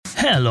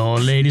Hello,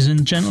 ladies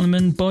and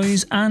gentlemen,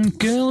 boys and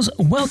girls.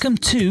 Welcome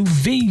to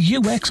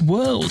VUX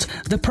World,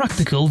 the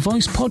Practical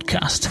Voice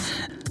Podcast.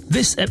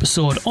 This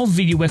episode of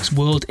VUX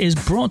World is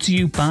brought to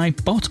you by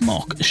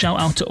Botmock. Shout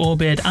out to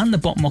Obaid and the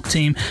Botmock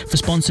team for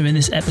sponsoring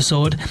this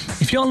episode.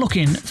 If you're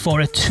looking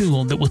for a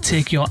tool that will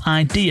take your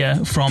idea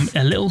from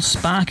a little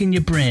spark in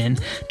your brain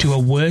to a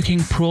working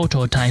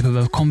prototype of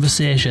a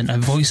conversation, a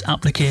voice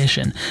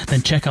application,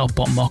 then check out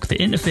Botmock. The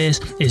interface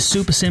is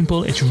super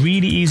simple, it's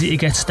really easy to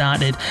get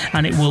started,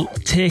 and it will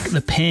take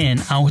the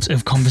pain out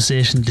of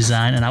conversation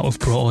design and out of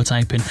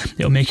prototyping.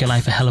 It'll make your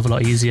life a hell of a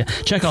lot easier.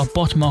 Check out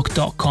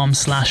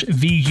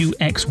botmock.com/VUX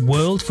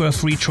World for a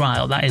free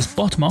trial. That is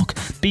Botmock,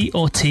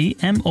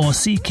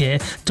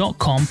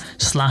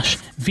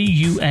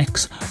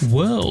 botmock.com/VUX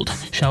World.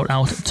 Shout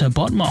out to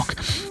Botmock.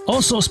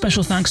 Also,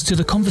 special thanks to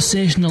the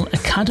Conversational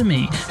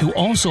Academy, who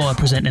also are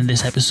presenting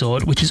this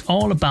episode, which is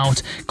all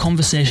about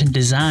conversation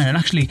design, and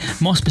actually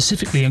more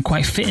specifically and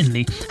quite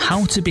fittingly,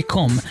 how to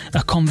become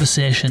a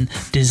conversation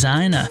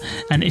designer.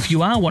 And if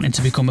you are wanting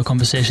to become a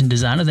conversation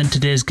designer, then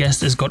today's guest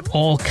has got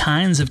all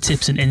kinds of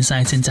tips and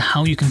insights into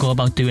how you can go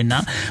about doing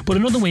that. But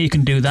another way you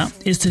can do that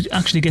is to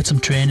actually get some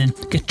training,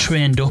 get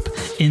trained up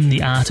in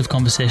the art of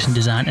conversation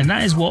design, and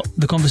that is what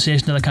the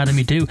Conversational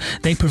Academy do.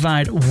 They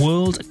provide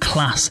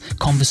world-class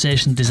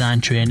conversation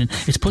design training.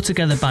 It's put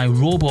together by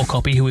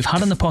Robocopy, who we've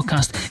had on the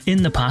podcast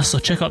in the past, so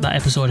check out that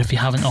episode if you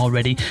haven't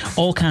already.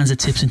 All kinds of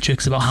tips and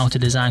tricks about how to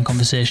design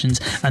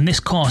conversations, and this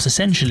course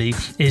essentially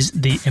is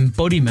the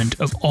embodiment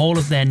of all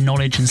of their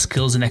knowledge and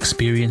skills and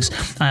experience.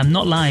 I am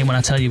not lying when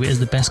I tell you it is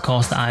the best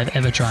course that I've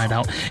ever tried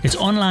out. It's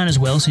online as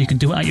well, so you can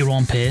do it at your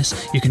own pace.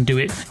 You can do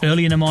it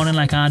early in the morning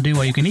like I do,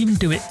 or you can even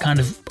do it kind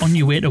of on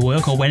your way to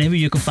work or whenever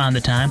you can find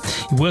the time.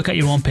 You work at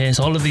your own pace.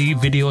 All of the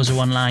videos are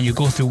online. You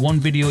go through one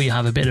video, you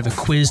have a bit of a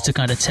quiz to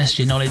kind of test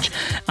your knowledge,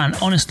 and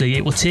honestly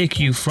it will take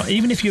you from,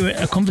 even if you're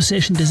a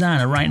conversation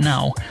designer right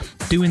now,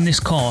 doing this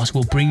course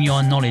will bring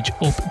your knowledge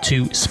up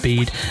to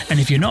speed. And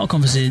if you're not a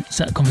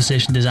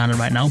conversation designer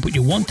right now but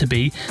you want to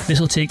be, this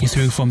will take you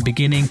through from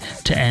beginning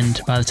to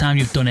end. By the time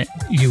you've done it,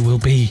 you will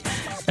be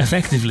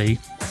effectively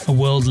a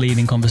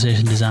world-leading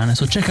conversation designer.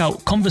 So check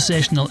out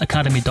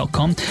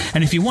conversationalacademy.com,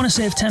 and if you want to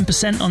save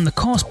 10% on the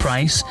course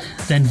price,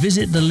 then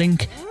visit the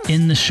link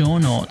in the show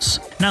notes.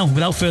 Now,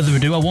 without further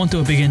ado, I won't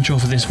do a big intro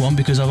for this one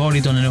because I've already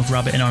done enough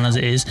rabbiting on as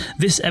it is.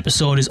 This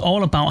episode is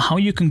all about how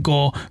you can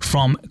go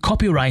from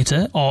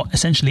copywriter, or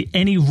essentially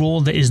any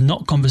role that is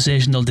not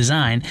conversational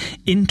design,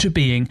 into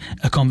being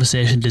a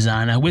conversation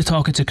designer. We're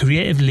talking to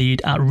creative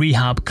lead at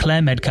Rehab,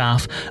 Claire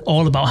Medcalf,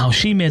 all about how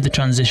she made the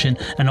transition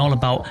and all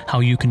about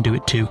how you can do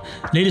it too.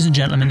 Ladies and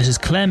gentlemen, this is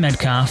Claire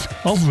Medcalf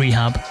of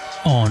Rehab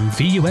on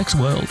VUX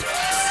World.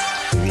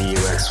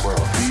 VUX World.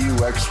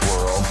 VUX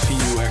World.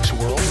 VUX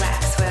World. VUX World.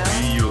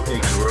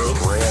 VUX World.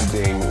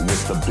 Branding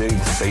with the big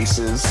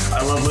faces.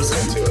 I love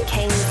listening to it.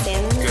 Kane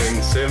Sims.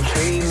 Kane Sims.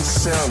 Kane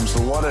Sims,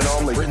 the one and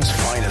only. Britain's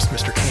finest,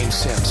 Mr. Kane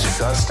Sims.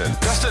 Dustin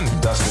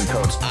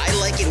Coates. I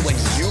like it when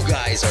you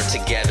guys are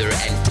together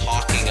and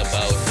talking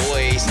about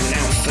voice.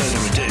 Without further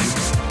ado,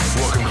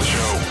 Welcome to the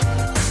show.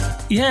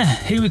 Yeah,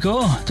 here we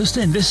go.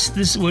 Dustin, this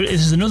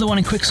is another one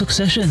in quick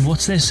succession.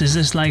 What's this? Is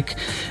this like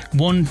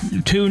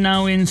 1, 2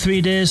 now in 3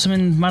 days,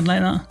 something mad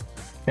like that?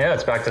 Yeah,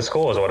 it's back to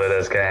school is what it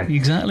is, Kane.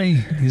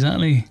 Exactly.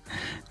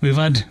 We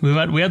had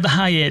the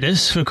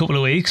hiatus for a couple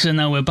of weeks, and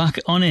now we're back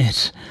on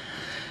it.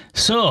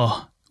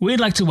 So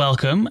we'd like to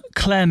welcome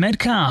Claire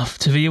Medcalf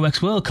to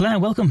VUX World. Claire,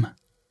 welcome.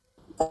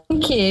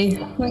 Thank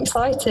you. I'm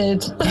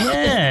excited.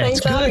 Yeah, Thanks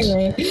it's for having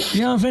good. me.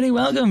 You're very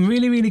welcome.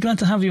 Really, really glad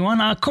to have you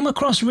on. I come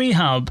across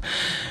Rehab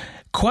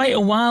quite a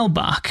while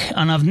back,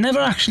 and I've never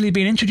actually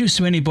been introduced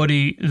to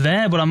anybody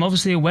there, but I'm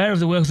obviously aware of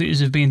the work that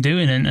you've been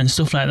doing and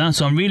stuff like that,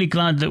 so I'm really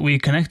glad that we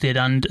connected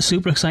and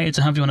super excited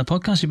to have you on a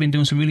podcast. You've been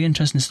doing some really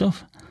interesting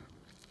stuff.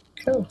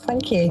 Cool,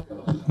 thank you.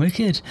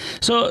 Wicked.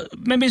 So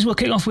maybe we'll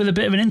kick off with a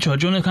bit of an intro.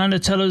 Do you want to kind of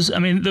tell us, I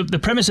mean, the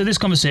premise of this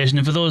conversation,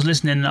 and for those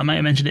listening, I might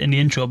have mentioned it in the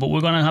intro, but we're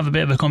going to have a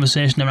bit of a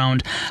conversation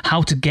around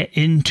how to get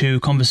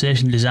into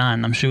conversation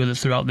design. I'm sure that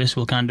throughout this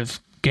we'll kind of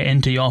get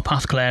into your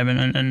path, Claire,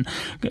 and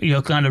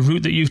your kind of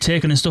route that you've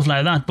taken and stuff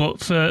like that.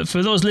 But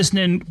for those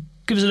listening,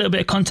 give us a little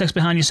bit of context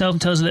behind yourself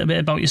and tell us a little bit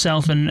about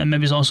yourself and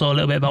maybe also a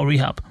little bit about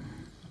Rehab.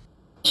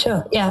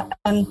 Sure, yeah.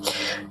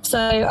 So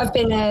I've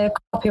been a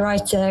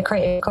creative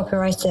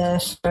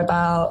copywriter for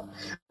about,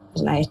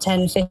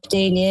 10,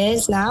 15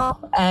 years now.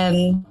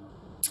 But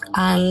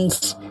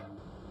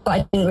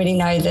I didn't really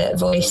know that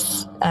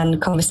voice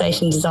and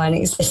conversation design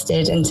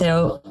existed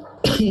until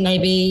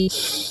maybe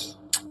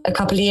a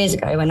couple of years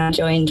ago when I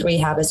joined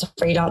Rehab as a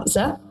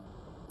freelancer.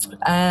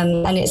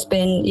 And it's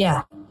been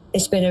a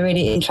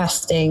really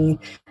interesting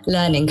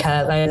learning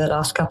curve over the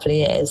last couple of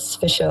years,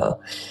 for sure.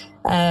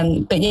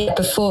 But yeah,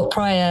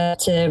 prior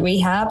to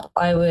Rehab,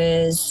 I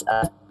was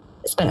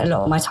spent a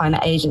lot of my time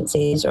at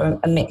agencies, or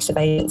a mix of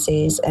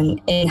agencies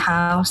and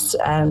in-house,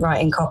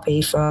 writing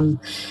copy from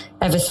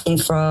everything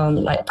from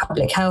like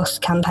public health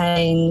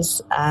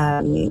campaigns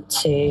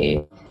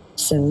to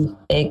some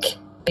big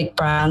big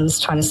brands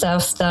trying to sell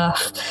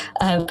stuff.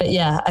 But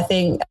yeah, I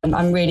think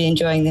I'm really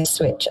enjoying this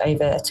switch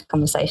over to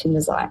conversation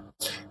design.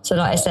 So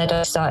like I said,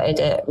 I started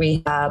at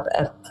Rehab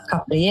a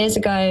couple of years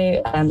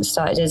ago,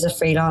 started as a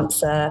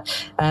freelancer.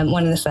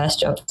 One of the first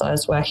jobs I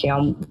was working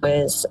on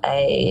was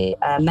a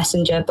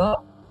messenger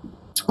bot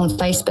on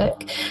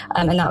Facebook.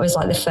 And that was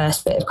like the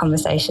first bit of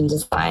conversation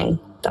design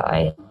that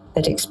I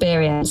had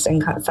experienced,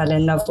 and kind of fell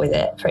in love with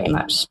it pretty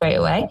much straight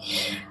away.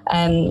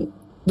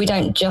 We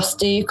don't just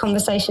do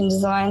conversation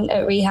design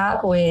at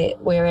Rehab.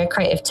 We're a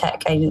creative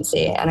tech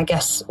agency, and I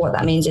guess what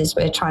that means is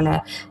we're trying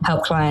to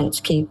help clients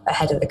keep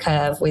ahead of the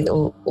curve with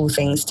all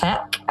things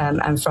tech,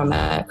 and from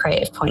a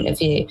creative point of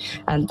view,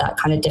 and that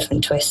kind of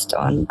different twist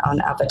on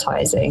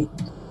advertising,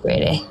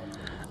 really.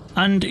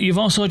 And you've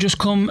also just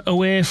come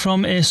away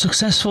from a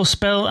successful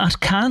spell at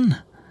Cannes.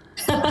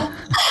 I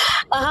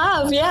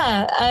have,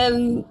 yeah.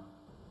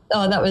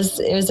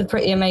 It was a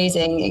pretty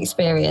amazing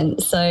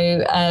experience.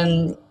 So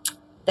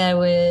there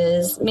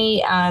was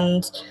me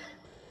and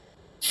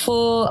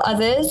 4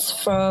 others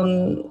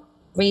from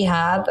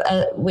Rehab,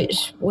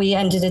 which we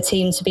ended a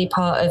team to be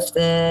part of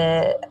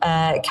the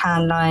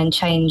Cannes Lion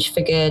Change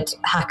for Good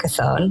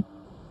hackathon.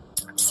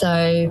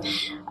 So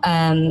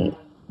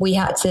we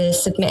had to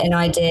submit an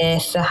idea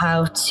for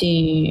how to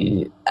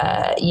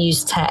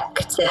use tech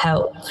to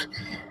help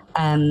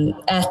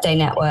Earth Day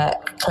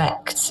Network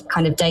collect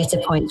kind of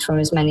data points from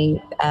as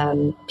many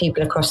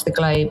people across the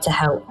globe to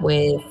help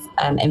with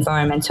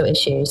environmental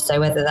issues. So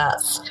whether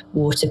that's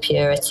water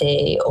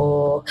purity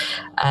or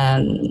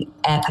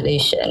air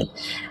pollution.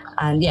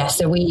 And yeah,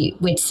 so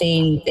we'd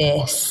seen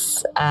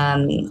this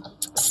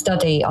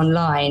study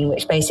online,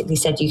 which basically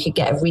said you could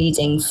get a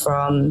reading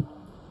from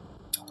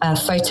a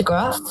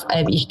photograph.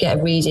 You could get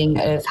a reading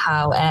of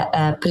how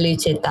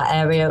polluted that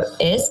area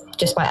is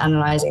just by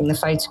analysing the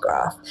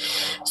photograph.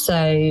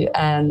 So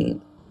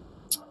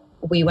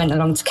we went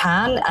along to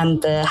Cannes,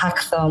 and the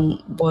hackathon,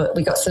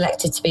 we got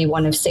selected to be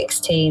one of 6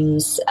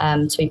 teams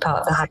to be part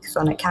of the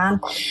hackathon at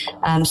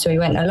Cannes. So we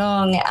went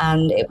along,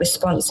 and it was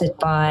sponsored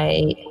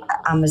by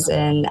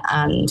Amazon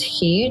and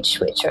Huge,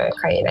 which are a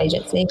creative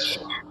agency.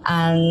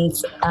 And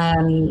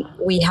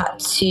we had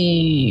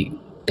to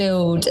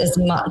build as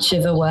much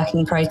of a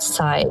working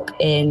prototype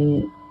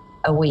in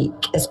a week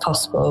as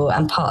possible,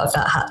 and part of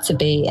that had to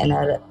be an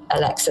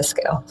Alexa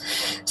skill.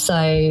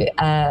 So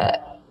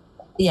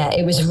yeah,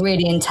 it was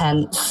really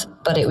intense,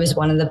 but it was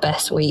one of the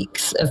best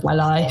weeks of my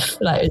life.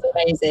 Like, it was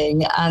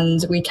amazing,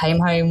 and we came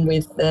home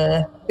with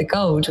the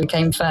gold. We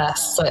came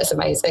first, so it's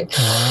amazing.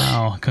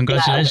 Wow,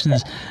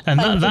 congratulations. Yeah. And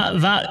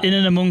that in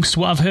and amongst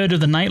what I've heard of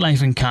the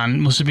nightlife in Cannes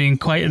must have been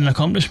quite an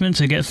accomplishment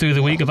to get through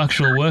the week of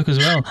actual work as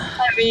well.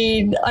 I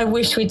mean, I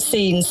wish we'd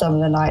seen some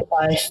of the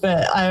nightlife,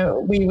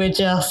 but we were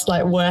just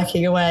like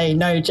working away,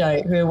 no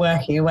joke. We were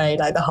working away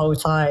like the whole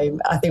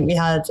time. I think we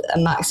had a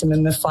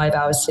maximum of 5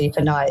 hours sleep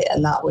a night,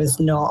 and that was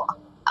not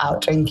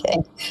out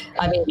drinking.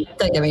 I mean,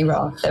 don't get me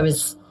wrong, there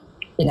was,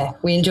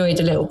 we enjoyed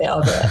a little bit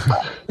of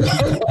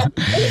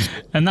it.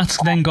 And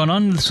that's then gone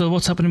on. So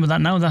what's happening with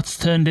that now? That's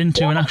turned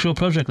into an actual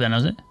project then,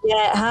 has it?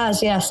 Yeah, it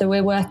has, yeah. So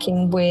we're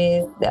working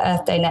with the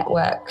Earth Day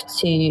Network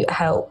to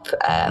help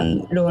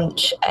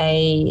launch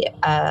a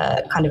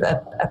kind of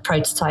a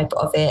prototype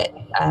of it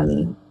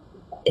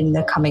in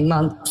the coming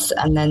months,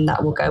 and then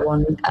that will go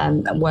on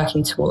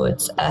working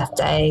towards Earth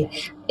Day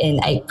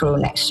in April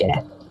next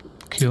year.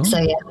 Cool. So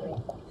yeah.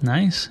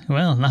 Nice.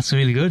 Well, that's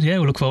really good. Yeah,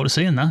 we look forward to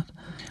seeing that.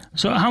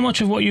 So how much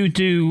of what you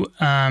do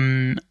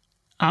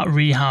at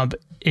Rehab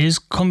is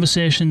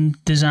conversation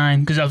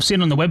design? Because I've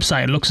seen on the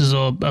website, it looks as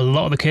though a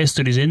lot of the case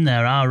studies in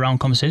there are around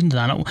conversation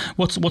design.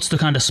 What's the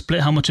kind of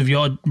split? How much of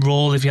your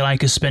role, if you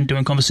like, is spent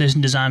doing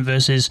conversation design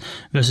versus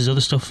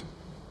other stuff?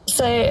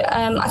 So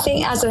I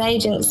think as an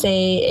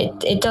agency,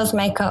 it does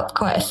make up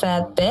quite a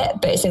fair bit,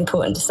 but it's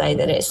important to say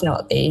that it's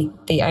not the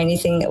only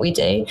thing that we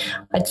do.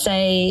 I'd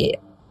say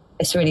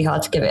it's really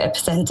hard to give it a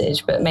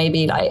percentage, but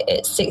maybe like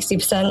it's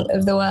 60%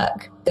 of the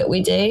work that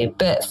we do.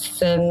 But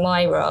for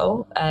my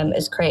role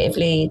as creative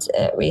lead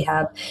at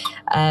Rehab,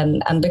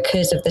 and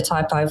because of the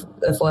type of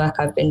work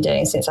I've been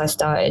doing since I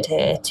started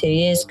here 2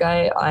 years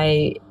ago,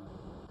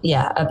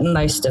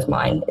 most of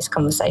mine is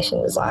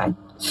conversation design.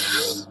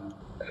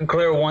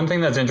 Claire, one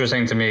thing that's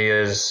interesting to me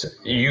is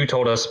you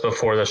told us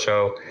before the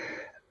show,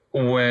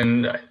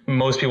 when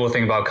most people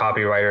think about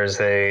copywriters,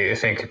 they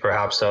think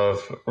perhaps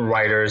of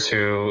writers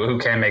who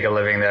can make a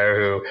living there,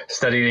 who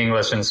studied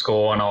English in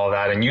school and all of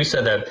that. And you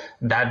said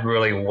that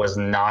really was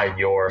not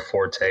your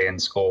forte in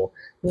school.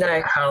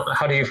 No.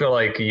 How do you feel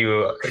like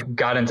you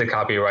got into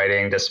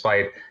copywriting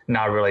despite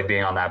not really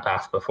being on that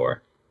path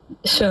before?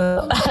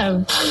 Sure.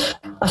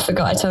 I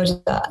forgot I told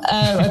you that.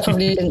 I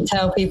probably didn't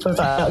tell people that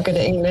I'm not good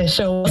at English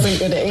or wasn't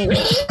good at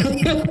English.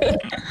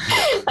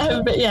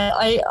 But yeah,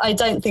 I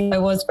don't think I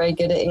was very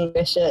good at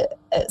English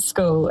at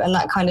school, and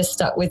that kind of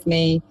stuck with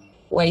me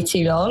way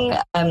too long.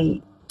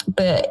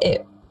 But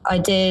I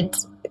did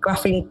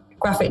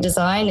graphic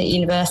design at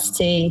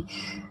university,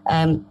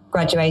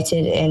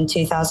 graduated in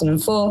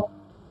 2004.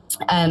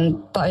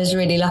 But I was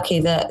really lucky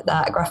that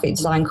that graphic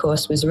design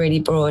course was really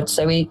broad.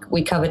 So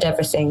we covered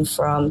everything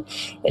from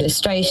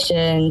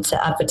illustration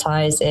to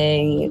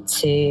advertising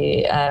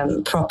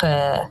to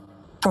proper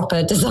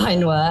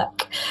design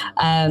work.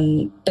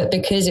 But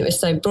because it was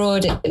so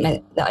broad, it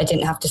meant that I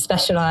didn't have to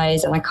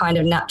specialize, and I kind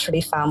of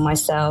naturally found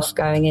myself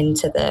going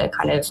into the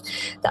kind of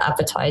the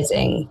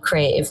advertising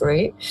creative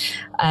route.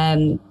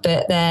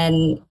 But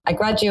then I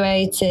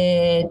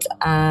graduated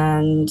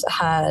and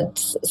had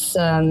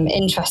some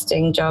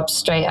interesting jobs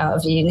straight out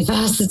of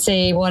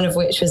university, one of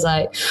which was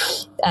like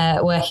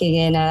working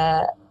in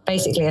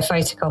basically a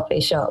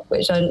photocopy shop,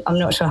 which I'm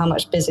not sure how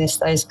much business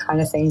those kind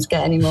of things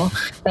get anymore.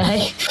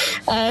 Right?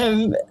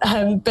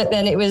 But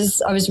then I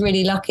was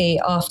really lucky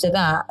after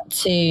that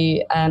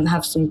to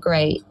have some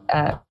great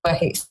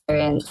work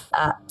experience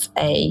at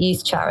a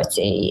youth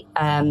charity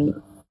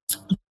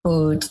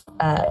called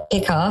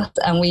Kick-Ass,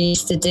 and we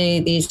used to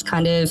do these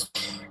kind of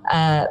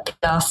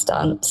PR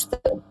stunts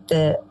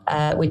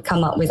that we'd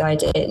come up with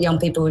ideas. Young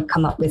people would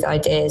come up with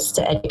ideas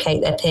to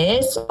educate their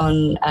peers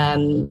on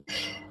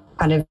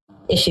kind of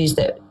issues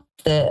that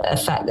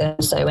affect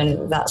them. So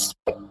whether that's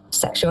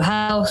sexual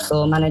health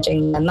or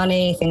managing their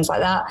money, things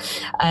like that.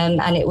 And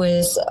I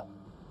was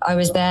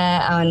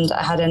there, and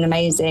I had an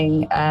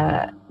amazing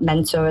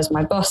mentor as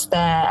my boss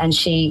there, and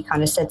she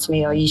kind of said to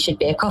me, "Oh, you should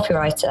be a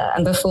copywriter."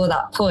 And before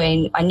that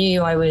point, I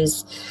knew I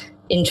was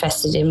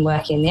interested in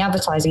working in the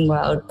advertising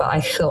world, but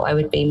I thought I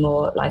would be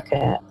more like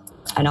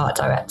an art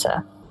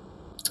director.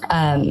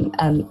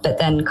 But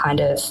then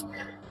kind of,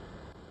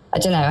 I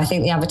don't know, I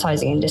think the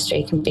advertising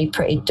industry can be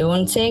pretty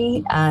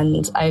daunting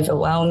and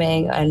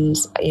overwhelming. And,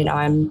 you know,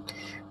 I'm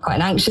quite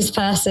an anxious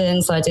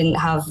person, so I didn't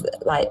have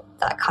like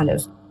that kind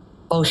of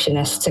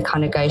bolshiness to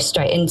kind of go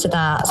straight into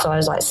that. So I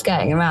was like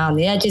skirting around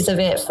the edges of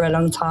it for a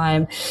long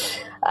time.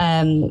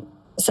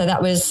 So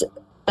that was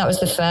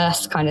the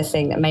first kind of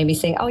thing that made me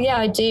think, oh yeah,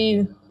 I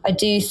do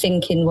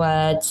think in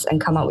words and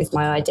come up with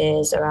my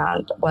ideas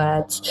around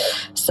words.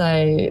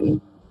 So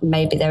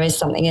maybe there is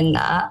something in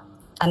that.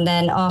 And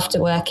then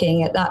after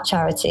working at that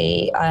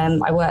charity,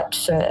 I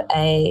worked for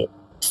a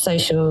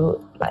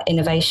social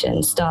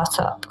innovation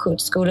startup called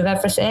School of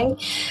Everything.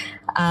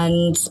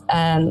 And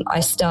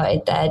I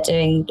started there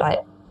doing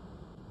like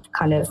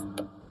kind of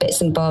bits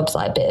and bobs,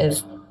 like a bit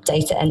of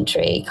data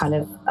entry kind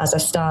of as I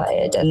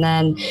started. And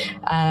then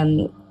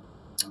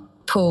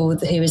Paul,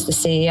 who was the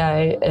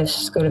CEO of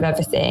School of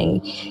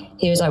Everything,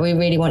 he was like, "We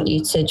really want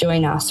you to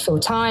join us full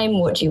time.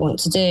 What do you want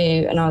to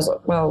do?" And I was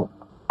like, "Well,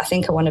 I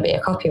think I want to be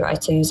a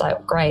copywriter." And he was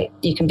like, "Great,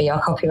 you can be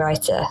our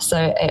copywriter."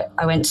 So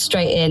I went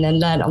straight in and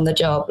learned on the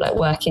job, like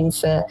working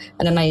for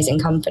an amazing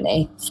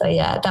company. So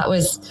yeah, that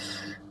was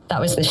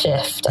the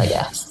shift, I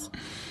guess.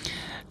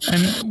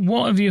 And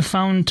what have you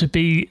found to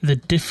be the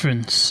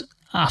difference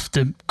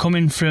after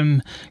coming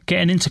from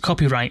getting into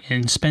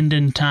copywriting,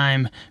 spending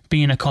time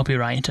being a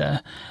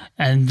copywriter,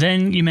 and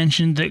then you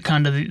mentioned that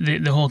kind of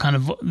the whole kind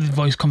of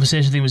voice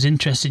conversation thing was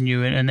interesting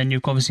you, and then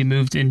you've obviously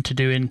moved into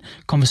doing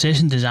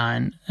conversation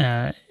design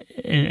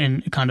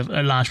in kind of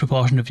a large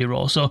proportion of your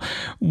role. So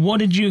what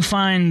did you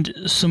find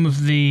some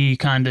of the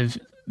kind of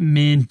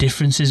main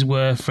differences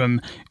were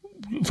from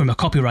a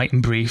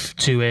copywriting brief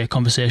to a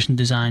conversation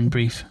design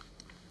brief?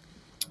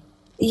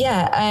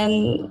 Yeah,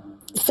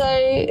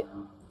 so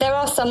there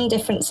are some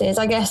differences.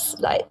 I guess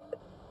like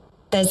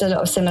there's a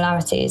lot of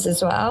similarities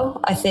as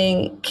well. I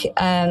think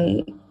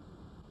the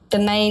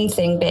main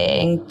thing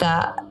being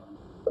that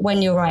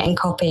when you're writing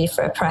copy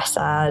for a press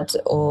ad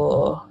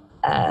or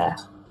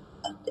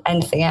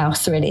anything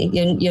else, really,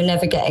 you're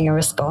never getting a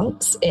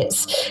response.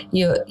 It's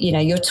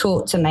you're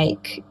taught to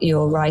make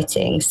your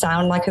writing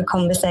sound like a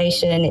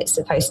conversation. It's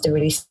supposed to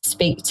really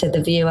speak to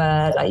the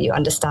viewer, like you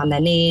understand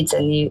their needs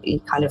and you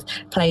kind of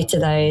play to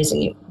those,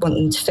 and you want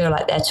them to feel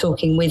like they're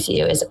talking with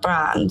you as a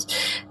brand.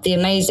 The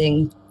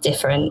amazing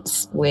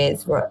difference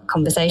with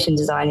conversation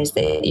design is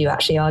that you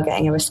actually are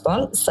getting a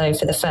response. So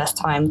for the first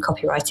time,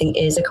 copywriting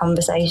is a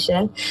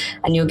conversation,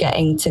 and you're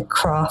getting to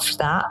craft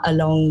that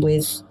along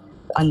with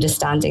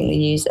understanding the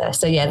user.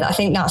 So yeah, I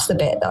think that's the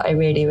bit that I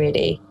really,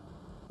 really,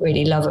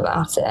 really love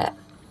about it.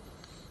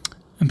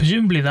 And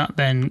presumably that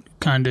then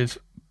kind of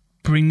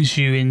brings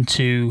you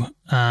into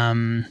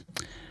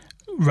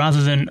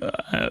rather than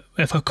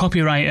if a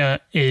copywriter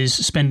is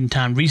spending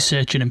time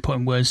researching and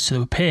putting words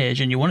to a page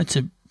and you want it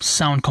to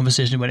sound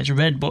conversational when it's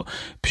read, but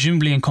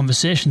presumably in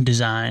conversation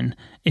design,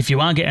 if you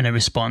are getting a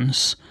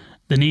response,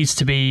 there needs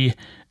to be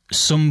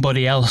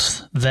somebody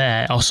else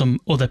there or some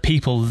other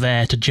people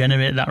there to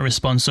generate that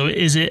response. So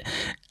is it,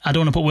 I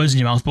don't want to put words in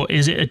your mouth, but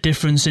is it a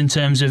difference in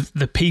terms of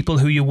the people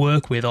who you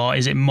work with, or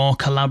is it more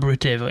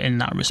collaborative in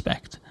that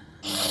respect?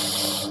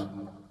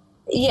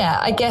 Yeah,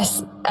 I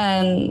guess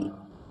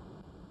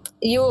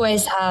you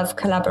always have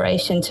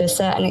collaboration to a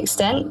certain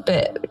extent,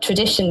 but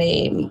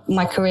traditionally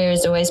my career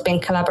has always been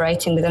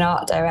collaborating with an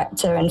art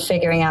director and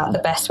figuring out the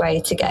best way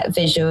to get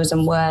visuals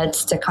and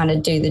words to kind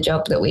of do the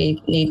job that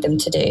we need them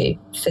to do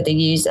for the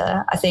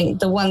user. I think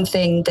the one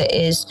thing that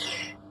is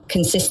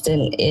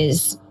consistent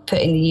is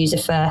putting the user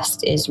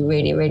first is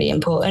really, really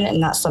important.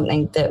 And that's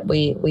something that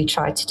we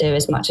try to do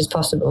as much as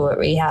possible at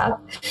Rehab.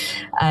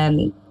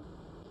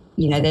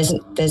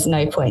 There's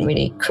no point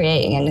really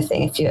creating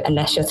anything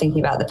unless you're thinking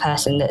about the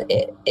person that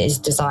it is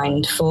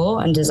designed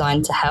for and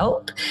designed to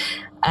help.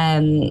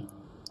 And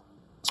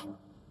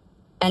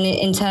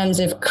in terms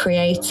of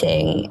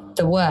creating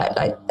the work,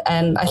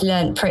 I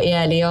learned pretty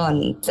early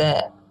on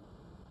that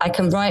I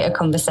can write a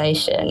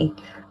conversation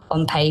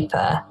on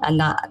paper, and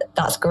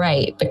that's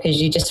great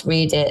because you just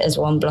read it as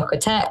one block of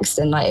text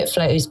and it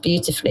flows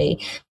beautifully.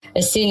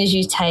 As soon as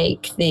you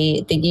take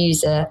the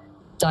user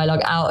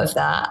dialogue out of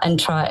that and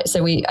try,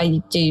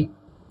 I do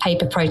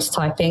paper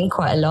prototyping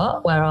quite a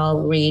lot, where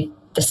I'll read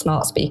the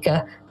smart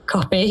speaker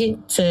copy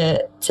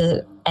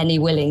to any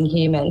willing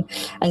human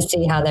and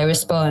see how they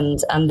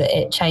respond, and that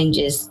it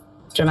changes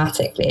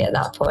dramatically at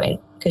that point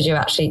because you're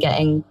actually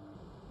getting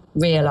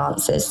real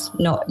answers.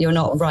 You're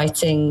not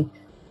writing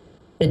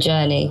the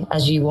journey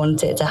as you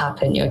want it to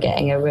happen. You're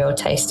getting a real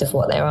taste of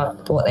what they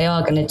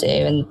are going to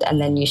do, and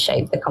then you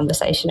shape the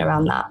conversation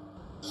around that.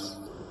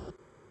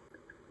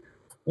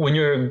 When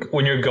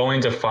you're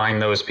going to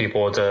find those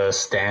people to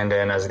stand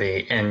in as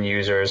the end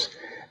users,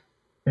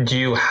 do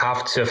you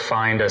have to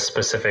find a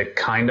specific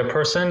kind of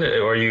person,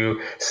 or are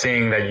you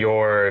seeing that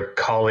your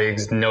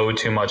colleagues know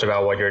too much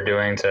about what you're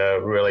doing to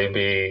really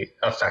be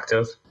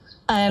effective?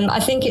 I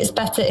think it's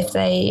better if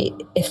they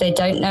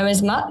don't know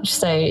as much.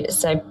 So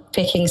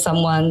picking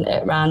someone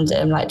at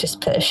random,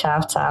 just put a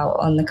shout out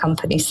on the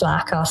company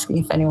Slack asking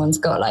if anyone's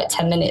got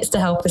 10 minutes to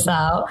help us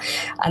out,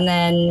 and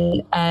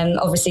then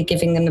obviously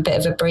giving them a bit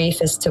of a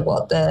brief as to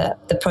what the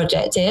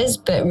project is.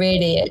 But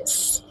really,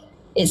 it's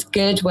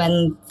good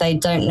when they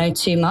don't know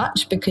too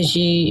much, because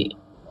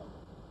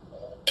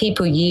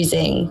people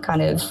using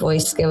kind of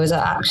voice skills or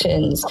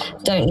actions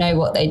don't know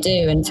what they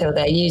do until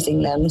they're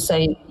using them.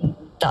 So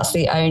that's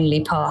the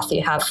only path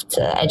you have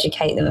to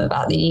educate them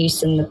about the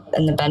use and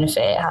the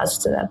benefit it has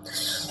to them.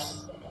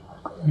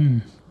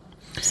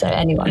 So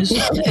anyone.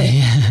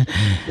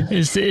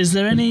 Is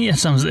there any? It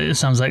sounds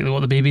like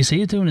what the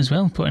BBC are doing as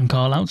well, putting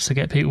call outs to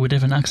get people with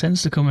different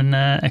accents to come and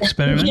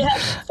experiment.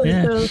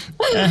 Cool.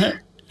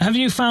 Have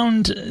you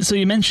found, so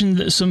you mentioned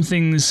that some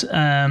things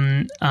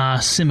are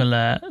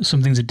similar,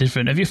 some things are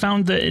different. Have you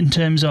found that in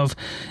terms of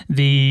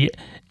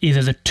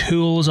either the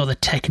tools or the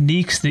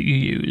techniques that you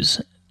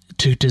use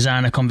to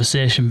design a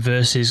conversation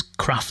versus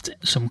craft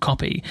some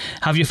copy,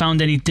 have you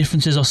found any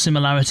differences or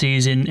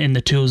similarities in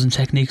the tools and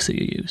techniques that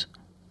you use?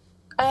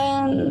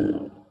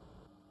 I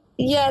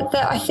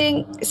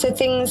think so.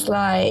 Things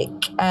like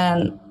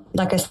I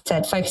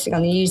said, focusing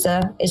on the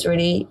user is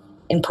really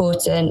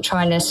important.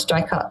 Trying to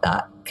strike up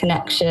that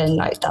connection,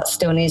 that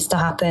still needs to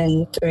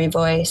happen through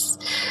voice.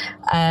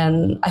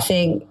 I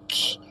think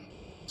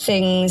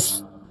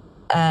things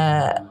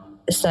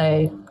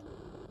so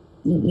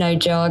no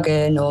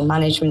jargon or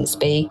management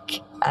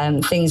speak,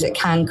 things that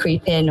can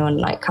creep in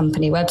on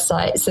company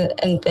websites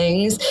and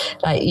things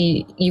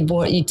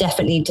you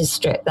definitely need to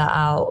strip that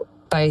out,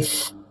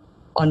 both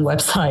on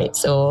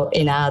websites or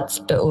in ads,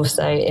 but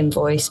also in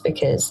voice,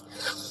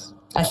 because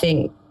I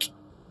think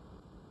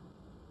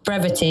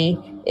brevity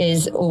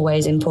is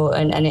always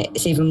important, and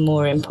it's even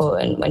more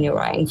important when you're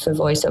writing for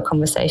voice or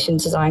conversation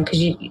design, because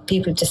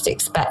people just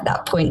expect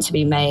that point to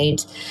be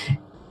made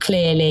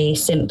clearly,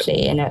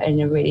 simply, in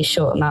a really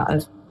short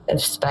amount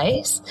of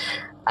space.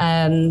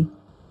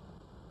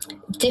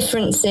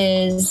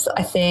 Differences,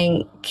 I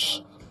think,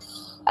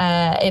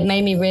 it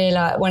made me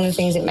realize, one of the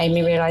things it made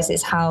me realize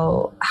is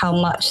how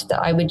much that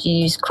I would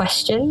use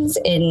questions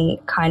in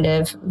kind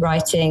of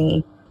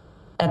writing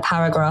a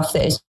paragraph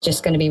that is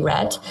just going to be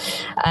read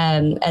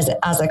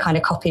as a kind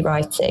of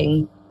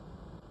copywriting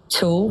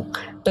tool.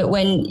 But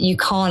when you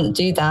can't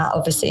do that,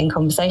 obviously, in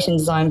conversation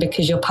design,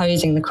 because you're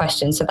posing the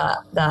question, so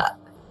that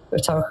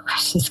rhetorical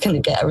question is going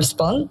to get a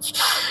response.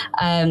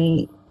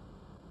 And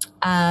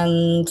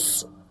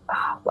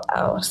what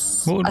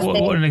else? What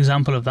would an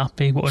example of that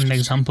be? What would an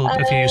example,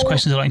 if you use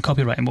questions a lot in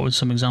copywriting, what would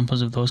some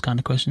examples of those kind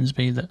of questions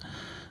be that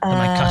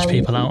might catch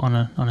people out on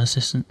an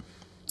assistant?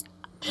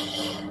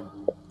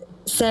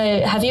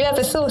 So have you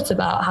ever thought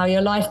about how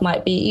your life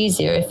might be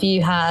easier if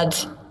you had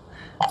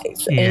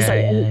X?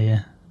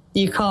 Yeah.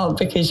 You can't,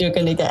 because you're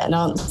going to get an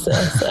answer.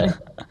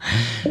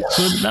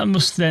 So that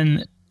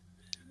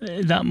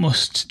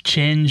must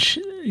change.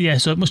 Yeah,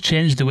 so it must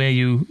change the way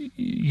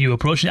you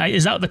approach it.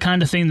 Is that the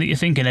kind of thing that you're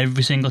thinking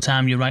every single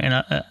time you're writing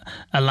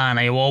a line?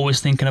 Are you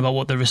always thinking about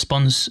what the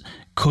response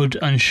could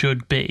and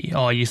should be?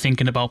 Or are you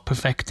thinking about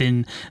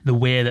perfecting the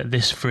way that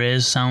this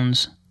phrase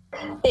sounds?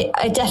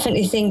 I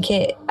definitely think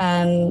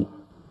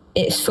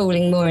it's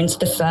falling more into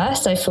the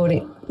first. So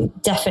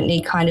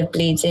definitely kind of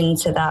bleeds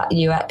into that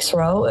UX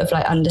role of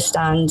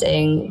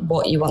understanding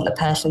what you want the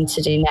person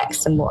to do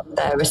next and what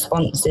their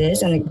response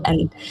is.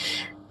 And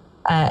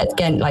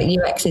again,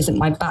 UX isn't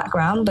my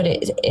background, but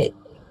it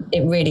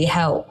really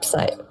helps.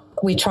 I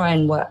will try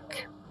and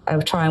work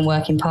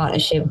in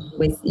partnership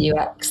with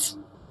UX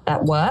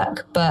at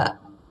work, but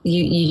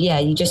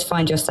you just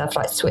find yourself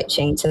like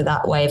switching to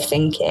that way of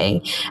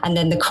thinking, and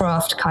then the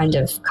craft kind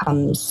of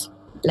comes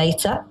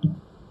later.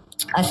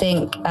 I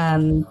think,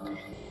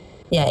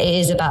 it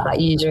is about that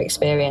user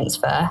experience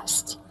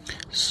first.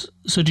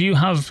 So do you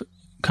have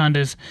kind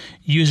of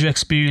user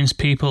experience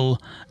people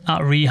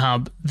at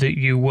Rehab that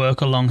you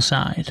work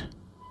alongside?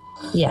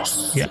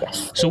 Yes. Yeah.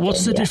 Yes, so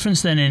what's the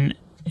difference then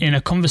in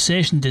a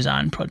conversation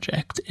design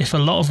project? If a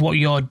lot of what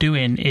you're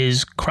doing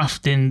is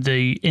crafting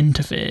the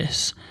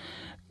interface,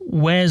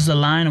 where's the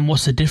line, and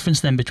what's the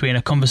difference then between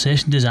a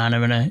conversation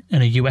designer and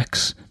a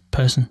UX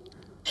person?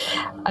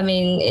 I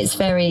mean, it's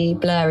very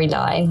blurry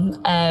line,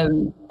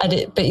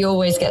 but you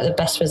always get the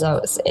best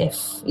results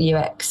if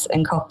UX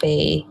and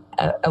copy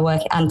are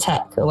working, and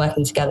tech are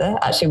working together.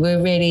 Actually,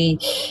 we're really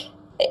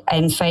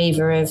in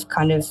favour of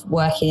kind of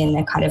working in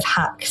a kind of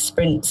hack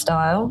sprint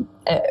style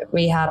at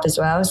Rehab as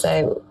well.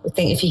 So I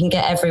think if you can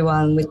get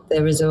everyone with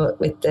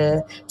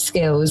the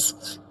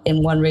skills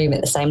in one room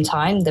at the same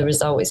time, the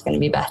result is going to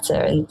be better.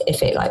 And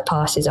if it like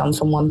passes on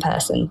from one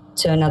person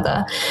to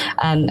another,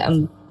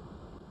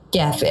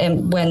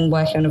 when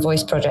working on a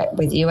voice project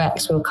with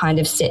UX, we'll kind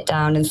of sit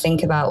down and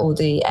think about all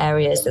the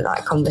areas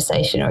that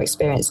conversation or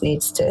experience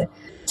needs to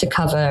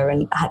cover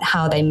and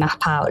how they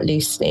map out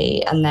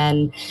loosely. And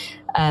then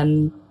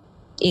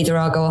either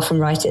I'll go off and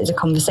write it as a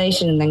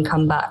conversation and then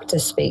come back to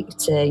speak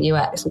to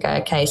UX and go,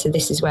 okay, so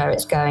this is where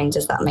it's going.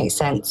 Does that make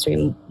sense? Do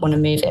we want to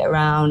move it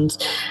around?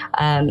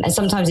 And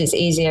sometimes it's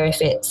easier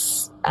if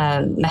it's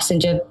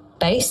messenger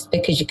based,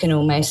 because you can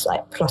almost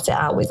like plot it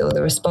out with all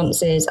the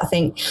responses. I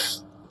think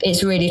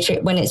it's really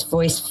tricky when it's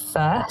voice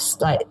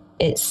first,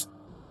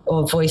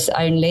 or voice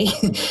only.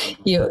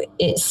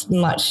 It's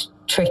much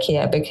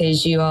trickier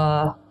because you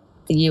are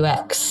the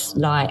UX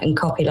line and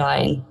copy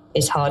line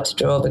is hard to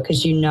draw,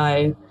 because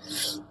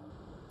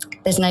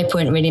there's no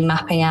point really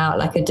mapping out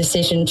like a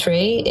decision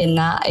tree in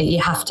that. You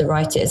have to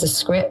write it as a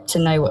script to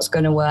know what's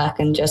going to work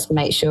and just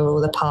make sure all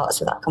the parts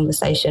of that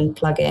conversation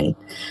plug in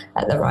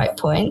at the right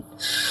point.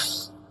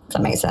 Does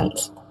that make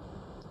sense?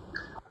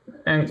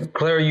 And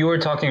Claire, you were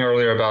talking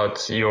earlier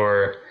about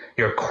your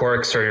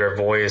quirks or your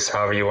voice,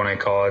 however you want to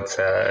call it.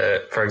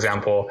 For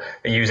example,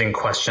 using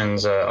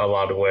questions a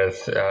lot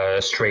with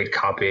straight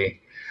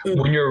copy. Mm-hmm.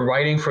 When you're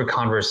writing for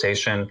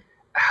conversation,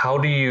 how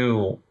do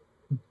you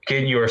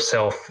get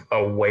yourself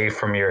away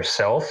from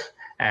yourself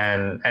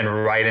and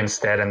write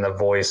instead in the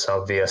voice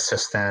of the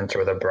assistant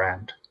or the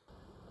brand?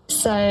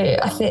 So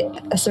I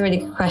think that's a really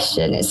good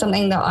question. It's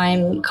something that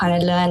I'm kind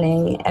of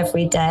learning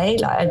every day.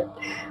 Like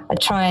I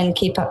try and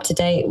keep up to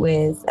date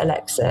with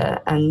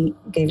Alexa and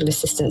Google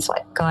Assistant's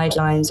like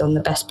guidelines on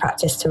the best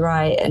practice to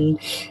write. And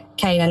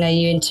Kane, I know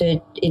you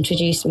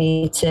introduced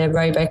me to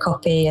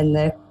Robocopy and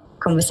the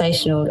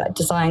conversational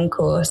design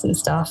course and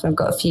stuff. I've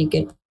got a few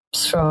good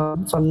tips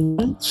from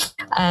them.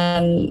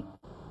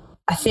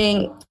 I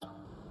think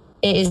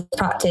it is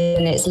practice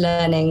and it's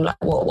learning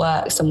like what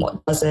works and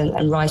what doesn't,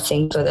 and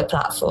writing for the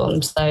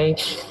platform. So,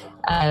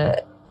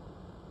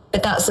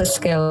 but that's a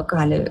skill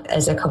kind of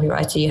as a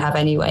copywriter you have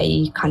anyway.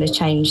 You kind of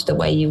change the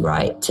way you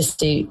write to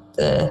suit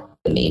the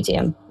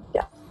medium.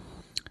 Yeah.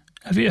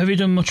 Have you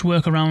done much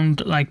work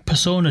around like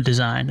persona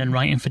design and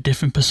writing for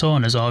different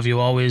personas, or have you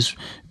always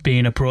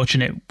been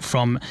approaching it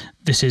from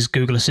this is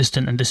Google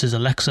Assistant and this is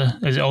Alexa?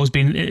 Has it always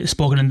been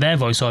spoken in their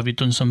voice, or have you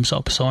done some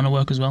sort of persona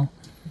work as well?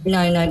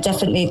 No,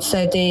 definitely.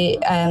 So the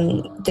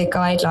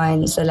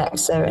guidelines,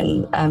 Alexa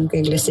and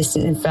Google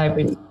Assistant, have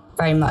very,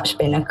 very much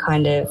been a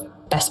kind of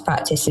best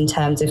practice in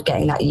terms of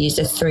getting that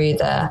user through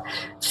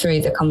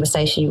the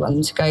conversation you want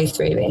them to go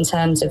through. But in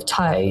terms of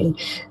tone,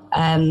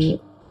 I've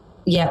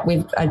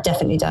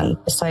definitely done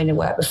persona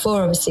work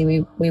before.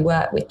 Obviously, we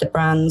work with the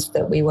brands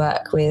that we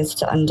work with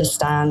to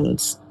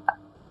understand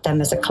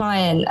them as a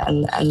client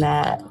and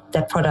their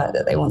product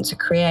that they want to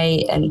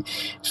create, and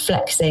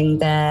flexing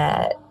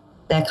their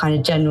kind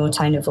of general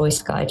tone of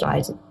voice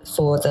guidelines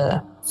for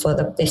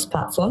this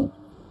platform.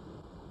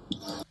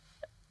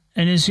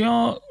 And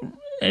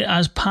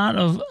as part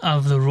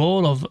of the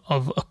role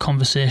of a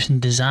conversation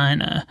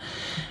designer,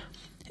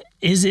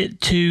 is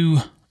it to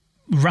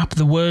wrap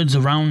the words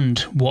around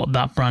what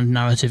that brand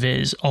narrative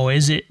is, or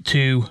is it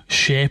to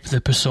shape the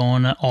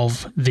persona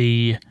of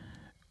the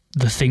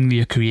thing that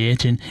you're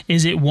creating?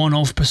 Is it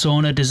one-off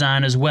persona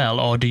design as well,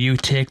 or do you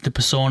take the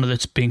persona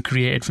that's been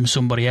created from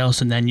somebody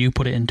else and then you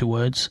put it into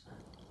words?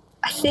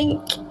 I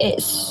think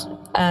it's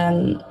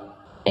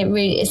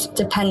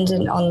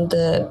dependent on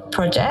the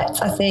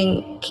project. I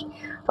think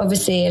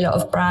obviously a lot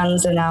of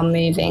brands are now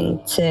moving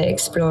to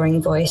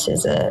exploring voice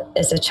as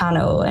a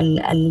channel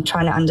and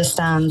trying to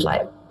understand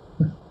like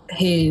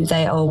who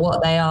they are,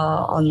 what they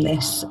are on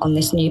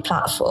this new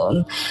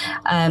platform.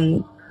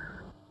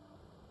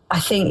 I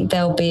think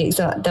there'll be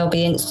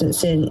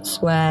instances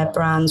where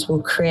brands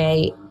will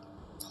create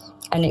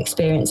an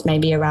experience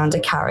maybe around a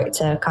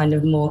character, kind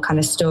of more kind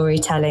of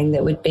storytelling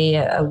that would be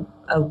a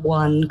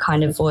one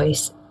kind of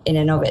voice in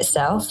and of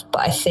itself.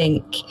 But I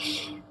think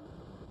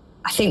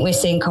we're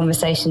seeing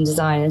conversation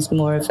design as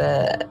more of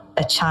a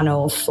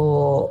channel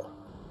for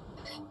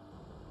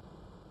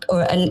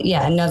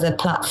another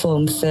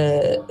platform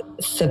for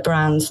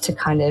brands to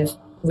kind of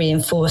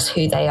reinforce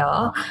who they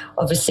are.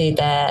 Obviously,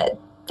 their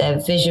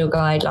visual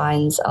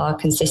guidelines are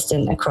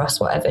consistent across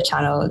whatever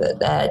channel that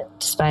they're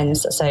displaying.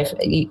 So if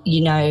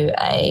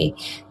a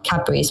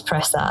Cadbury's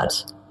press ad,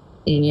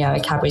 a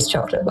Cadbury's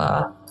chocolate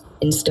bar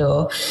in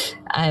store,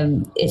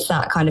 it's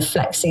that kind of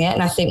flexing it.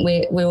 And I think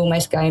we're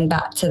almost going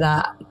back to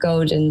that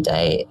golden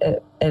day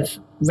of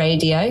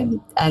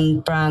radio,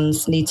 and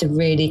brands need to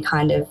really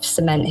kind of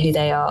cement who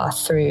they are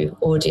through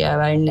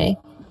audio only,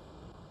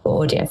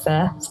 or audio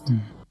first.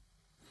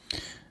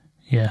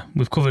 Yeah,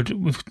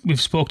 we've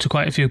spoke to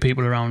quite a few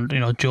people around,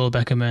 Joel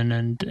Beckerman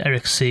and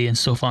Eric C and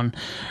stuff on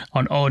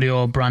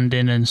audio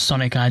branding and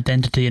sonic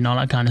identity and all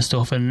that kind of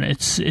stuff, and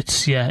it's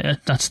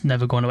that's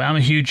never going away. I'm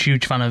a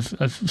huge fan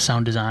of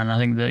sound design. I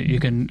think that you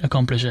can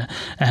accomplish a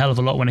hell of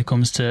a lot when it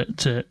comes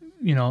to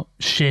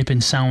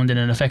shaping sound in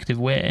an effective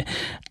way.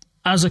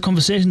 As a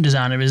conversation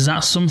designer, is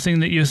that something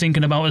that you're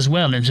thinking about as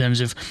well, in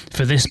terms of,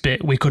 for this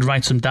bit, we could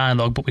write some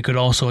dialogue, but we could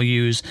also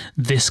use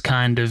this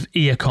kind of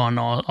earcon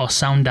or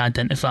sound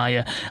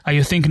identifier? Are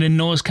you thinking in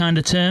those kind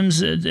of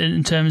terms,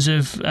 in terms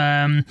of,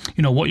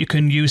 what you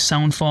can use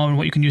sound for and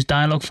what you can use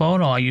dialogue for,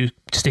 or are you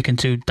sticking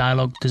to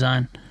dialogue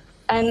design?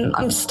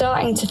 I'm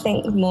starting to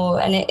think more,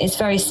 and it's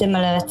very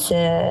similar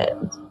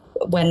to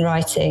when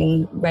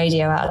writing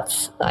radio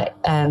ads,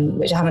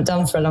 which I haven't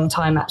done for a long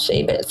time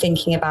actually, but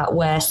thinking about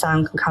where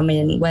sound can come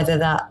in, whether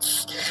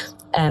that's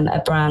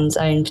a brand's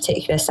own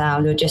particular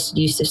sound or just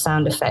use of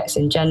sound effects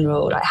in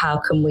general. Like, how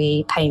can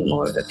we paint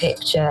more of a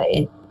picture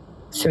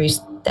through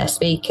their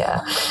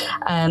speaker?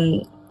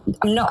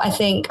 I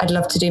think I'd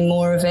love to do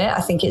more of it.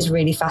 I think it's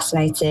really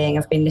fascinating.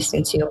 I've been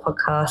listening to your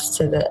podcast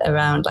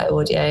around like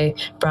audio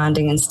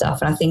branding and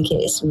stuff, and I think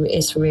it's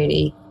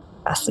really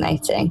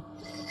fascinating.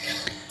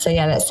 So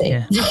yeah, let's see.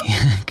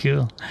 Yeah.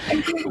 Cool.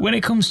 When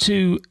it comes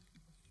to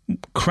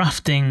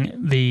crafting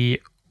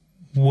the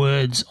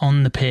words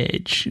on the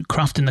page,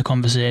 crafting the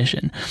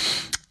conversation,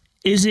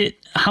 is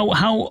it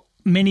how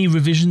many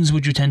revisions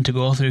would you tend to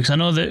go through? Because I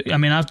know that,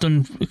 I've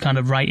done kind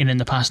of writing in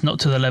the past, not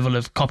to the level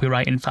of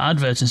copywriting for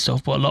adverts and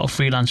stuff, but a lot of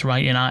freelance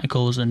writing,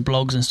 articles and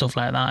blogs and stuff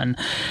like that. And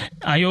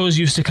I always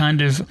used to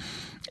kind of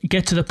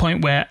get to the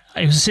point where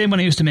it was the same when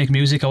I used to make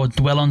music. I would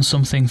dwell on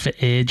something for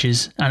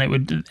ages,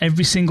 and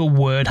every single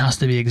word has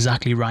to be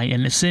exactly right.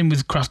 And it's the same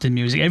with crafting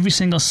music. Every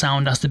single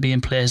sound has to be in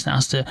place, and it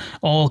has to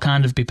all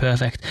kind of be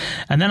perfect.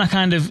 And then I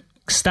kind of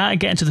started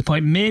getting to the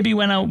point, maybe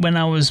when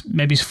I was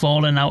maybe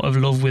falling out of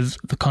love with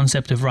the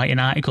concept of writing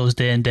articles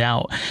day in, day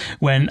out,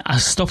 when I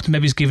stopped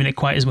maybe giving it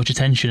quite as much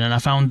attention, and I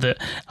found that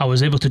I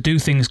was able to do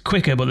things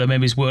quicker, but they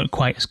maybe weren't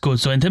quite as good.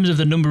 So in terms of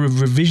the number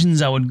of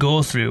revisions I would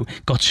go through,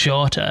 got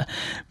shorter.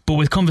 But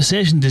with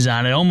conversation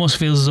design, it almost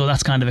feels as though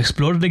that's kind of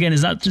exploded again.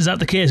 Is that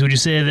the case? Would you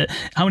say that,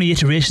 how many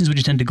iterations would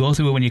you tend to go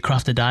through when you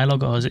craft a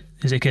dialogue, or is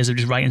it a case of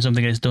just writing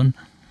something and it's done?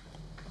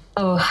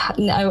 Oh,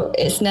 no,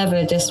 it's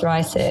never just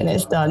write it and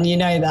it's done. You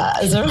know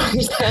that as a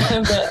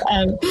writer. But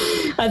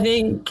I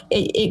think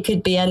it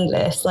could be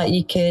endless. Like,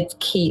 you could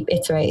keep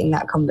iterating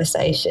that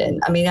conversation.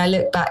 I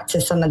look back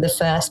to some of the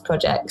first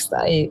projects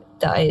that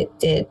I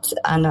did,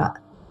 and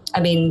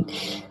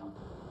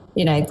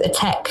the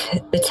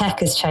tech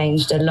has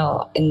changed a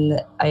lot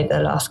over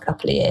the last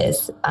couple of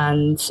years,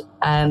 and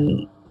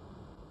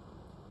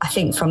I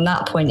think from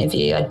that point of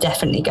view, I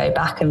definitely go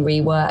back and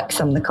rework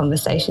some of the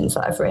conversations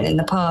that I've written in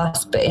the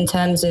past. But in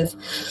terms of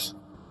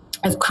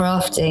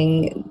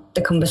crafting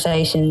the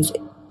conversations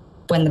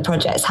when the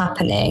project's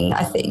happening,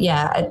 I think,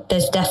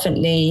 there's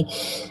definitely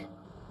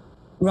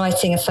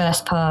writing a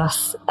first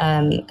pass,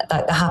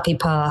 like the happy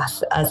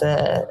path as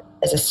a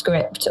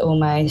script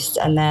almost,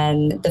 and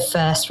then the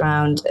first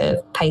round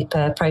of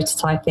paper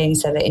prototyping,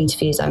 so the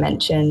interviews I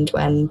mentioned,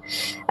 when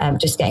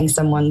just getting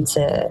someone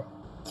to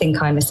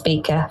think I'm a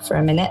speaker for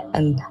a minute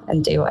and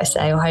do what I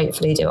say, or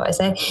hopefully do what I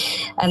say,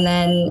 and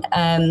then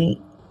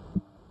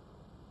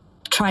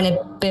trying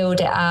to build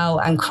it out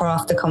and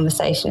craft the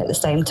conversation at the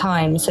same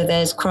time. So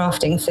there's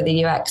crafting for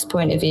the UX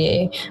point of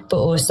view, but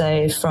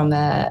also from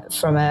a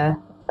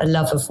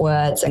love of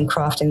words and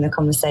crafting the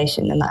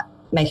conversation, and that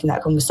making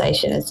that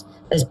conversation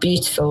as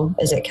beautiful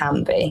as it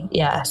can be.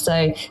 Yeah,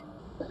 so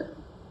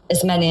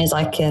as many as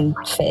I can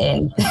fit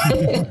in.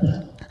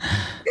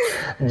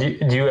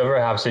 Do you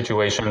ever have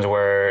situations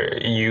where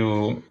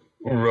you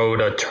wrote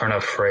a turn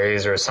of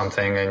phrase or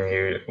something and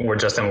you were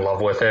just in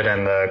love with it,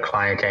 and the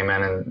client came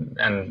in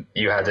and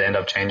you had to end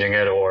up changing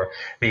it, or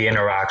the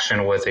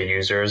interaction with the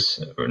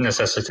users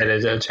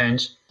necessitated a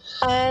change?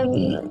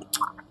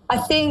 I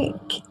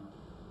think,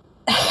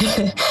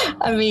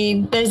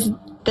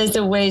 there's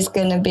always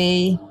going to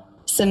be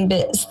some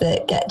bits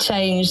that get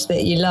changed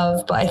that you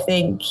love, but I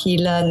think you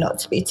learn not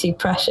to be too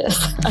precious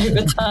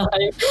over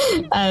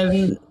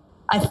time.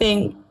 I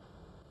think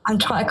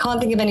I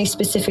can't think of any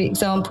specific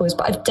examples,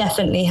 but I've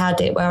definitely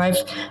had it where I've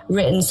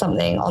written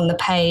something on the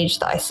page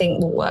that I think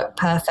will work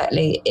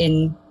perfectly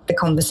in the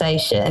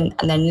conversation,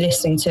 and then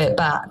listening to it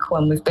back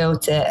when we've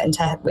built it and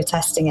we're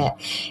testing it,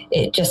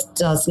 it just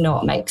does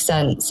not make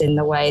sense in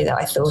the way that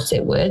I thought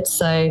it would.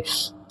 So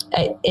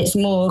it's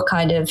more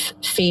kind of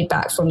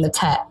feedback from the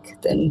tech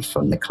than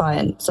from the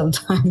client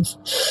sometimes.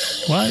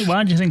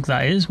 Why do you think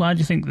that is? Why do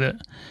you think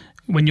that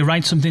when you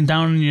write something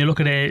down and you look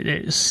at it,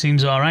 it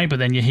seems all right, but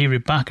then you hear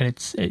it back and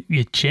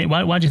you change?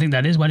 Why do you think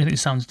that is? Why do you think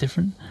it sounds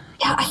different?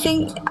 Yeah, I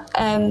think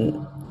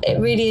it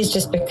really is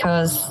just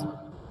because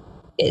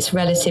it's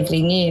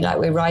relatively new. Like,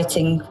 we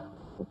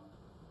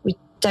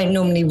don't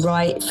normally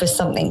write for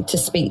something to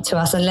speak to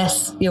us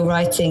unless you're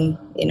writing,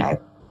 I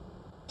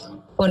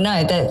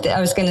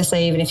was going to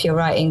say, even if you're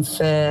writing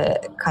for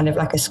kind of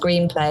like a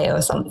screenplay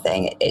or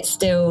something, it's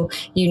still,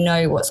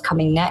 what's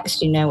coming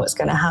next, what's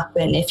going to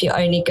happen. If you're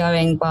only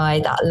going by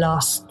that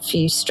last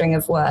few string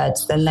of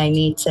words, then they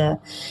need to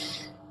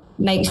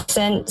make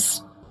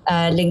sense,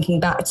 linking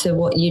back to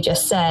what you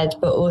just said,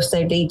 but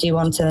also lead you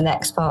on to the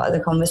next part of the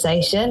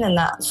conversation. And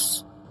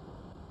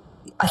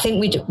I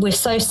think we're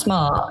so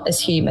smart as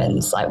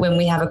humans. Like, when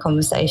we have a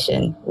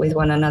conversation with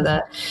one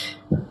another,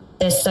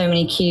 there's so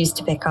many cues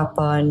to pick up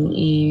on.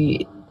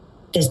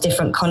 There's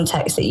different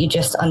contexts that you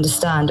just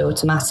understand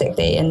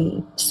automatically,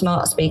 and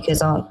smart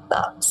speakers aren't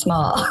that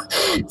smart.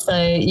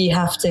 So you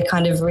have to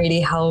kind of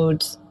really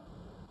hold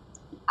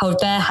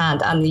their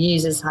hand and the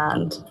user's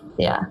hand.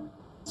 Yeah.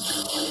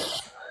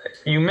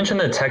 You mentioned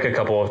the tech a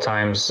couple of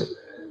times.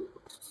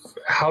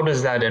 How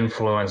does that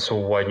influence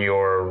what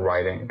you're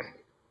writing?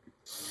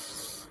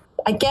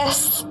 I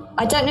guess,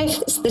 I don't know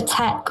if it's the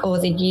tech or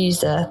the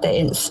user that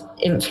is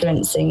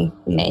influencing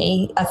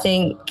me. I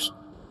think,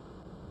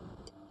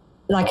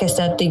 like I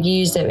said, the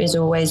user is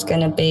always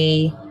going to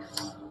be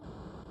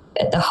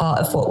at the heart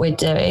of what we're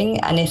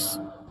doing. And if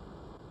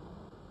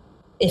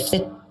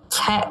the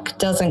tech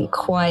doesn't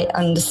quite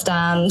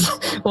understand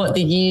what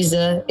the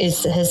user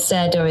has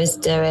said or is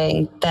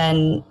doing,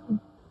 then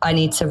I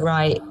need to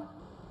write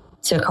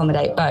to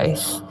accommodate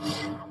both.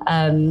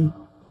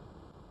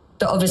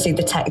 But obviously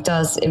the tech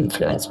does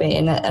influence me,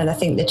 and I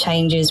think the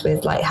changes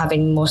with like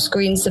having more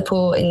screen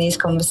support in these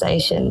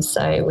conversations,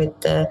 so with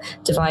the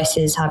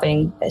devices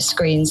having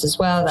screens as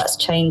well, that's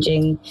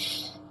changing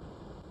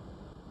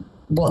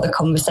what the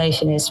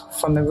conversation is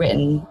from a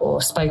written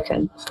or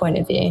spoken point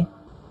of view.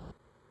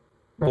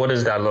 What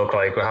does that look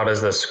like? How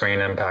does the screen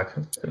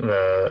impact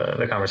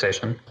the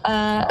conversation?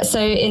 So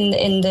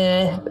in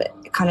the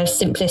kind of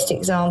simplest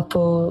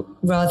example,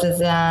 rather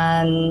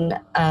than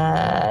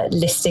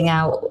listing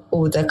out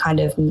all the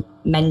kind of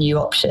menu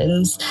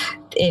options,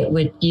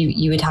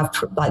 you would have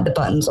like the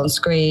buttons on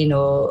screen,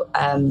 or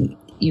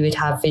you would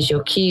have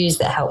visual cues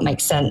that help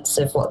make sense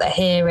of what they're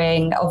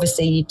hearing.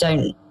 Obviously, you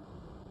don't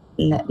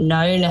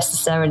know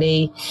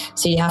necessarily,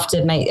 so you have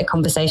to make a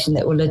conversation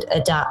that will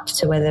adapt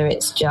to whether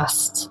it's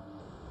just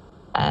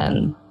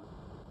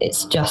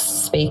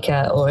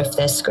speaker, or if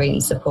there's screen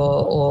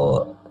support,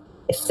 or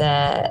if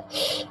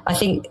I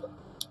think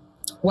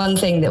one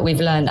thing that we've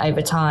learned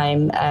over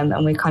time,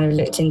 and we've kind of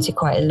looked into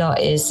quite a lot,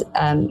 is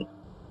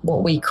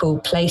what we call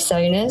place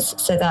owners.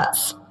 So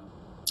that's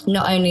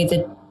not only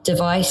the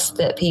device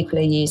that people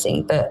are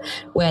using, but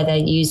where they're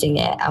using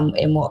it and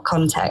in what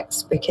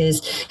context,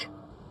 because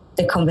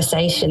the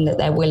conversation that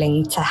they're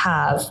willing to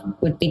have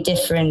would be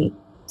different,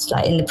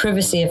 like in the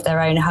privacy of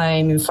their own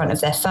home in front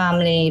of their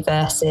family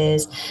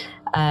versus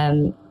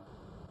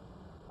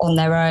on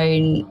their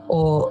own,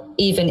 or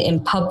even in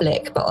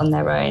public but on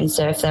their own.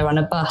 So if they're on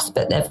a bus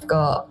but they've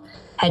got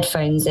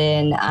headphones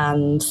in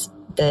and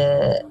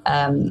they're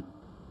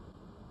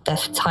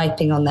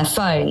typing on their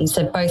phone,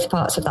 so both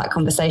parts of that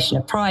conversation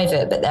are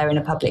private but they're in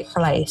a public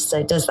place.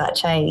 So does that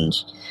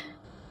change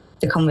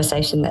the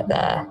conversation that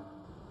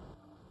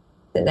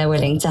they're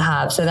willing to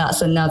have? So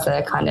that's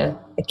another kind of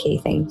a key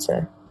thing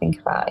to think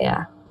about.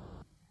 Yeah.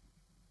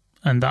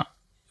 And that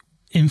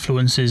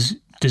influences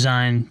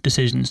design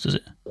decisions, does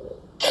it?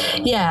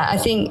 Yeah, I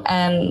think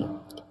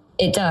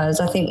it does.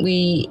 I think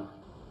we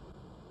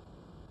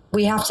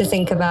have to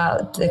think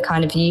about the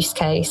kind of use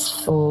case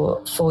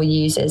for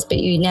users, but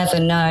you never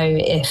know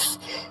if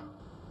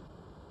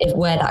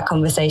where that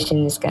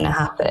conversation is going to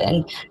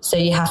happen. So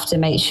you have to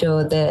make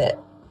sure that,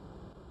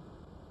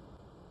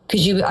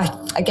 because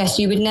I guess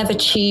you would never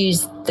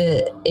choose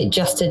it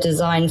just to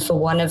design for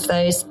one of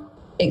those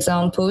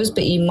examples,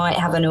 but you might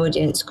have an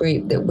audience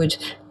group that would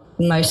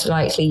most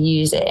likely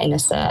use it in a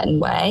certain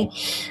way.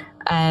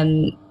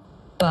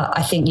 But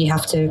I think you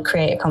have to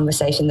create a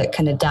conversation that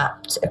can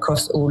adapt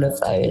across all of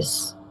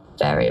those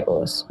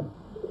variables.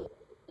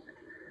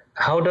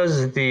 How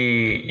does the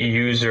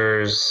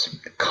user's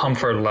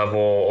comfort level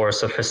or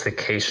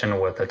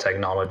sophistication with the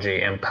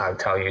technology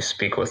impact how you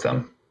speak with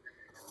them?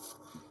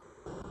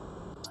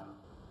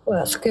 Well,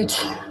 that's a good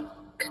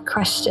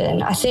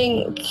question. I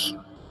think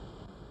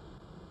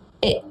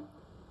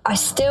I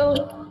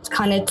still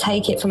kind of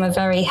take it from a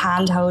very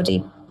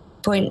handholdy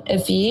point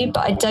of view,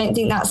 but I don't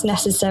think that's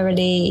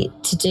necessarily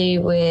to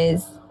do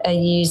with a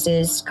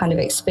user's kind of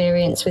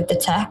experience with the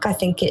tech. I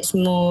think it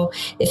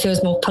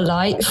feels more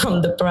polite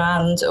from the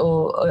brand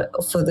or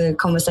for the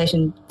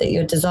conversation that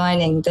you're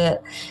designing,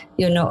 that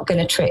you're not going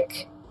to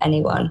trick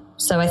anyone.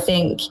 So I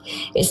think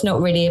it's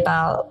not really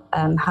about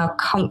how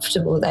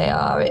comfortable they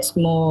are. It's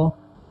more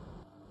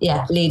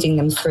leading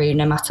them through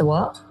no matter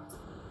what.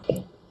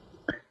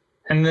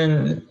 And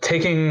then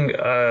taking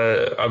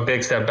a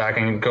big step back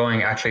and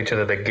going actually to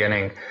the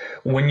beginning,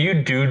 when you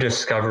do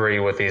discovery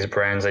with these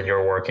brands that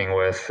you're working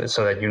with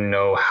so that you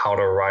know how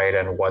to write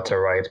and what to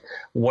write,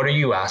 what are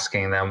you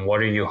asking them?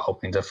 What are you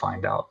hoping to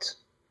find out?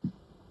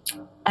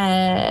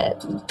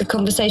 The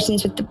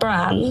conversations with the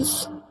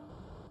brands.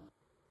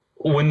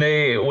 When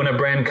a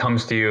brand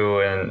comes to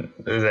you and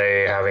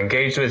they have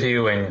engaged with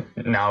you and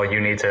now you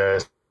need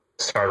to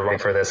start writing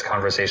for this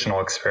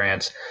conversational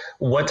experience,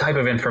 what type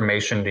of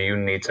information do you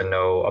need to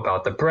know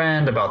about the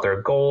brand, about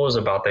their goals,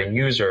 about the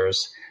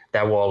users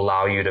that will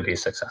allow you to be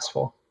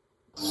successful?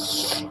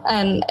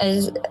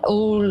 As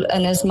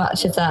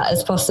much of that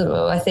as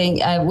possible. I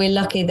think we're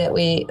lucky that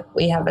we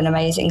have an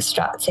amazing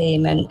strat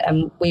team,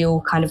 and we all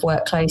kind of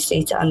work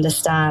closely to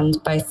understand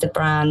both the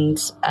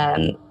brand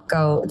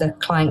goal, the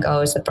client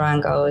goals, the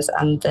brand goals,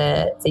 and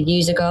the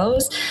user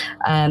goals.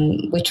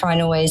 We try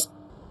and always,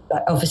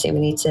 obviously we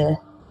need to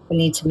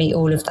meet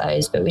all of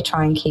those, but we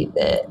try and keep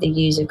the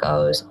user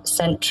goals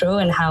central,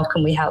 and how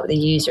can we help the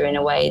user in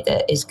a way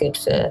that is good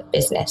for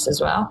business as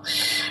well.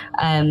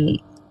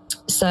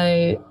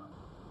 So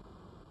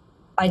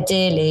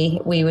ideally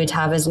we would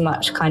have as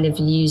much kind of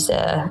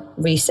user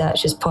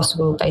research as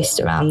possible based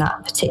around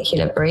that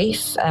particular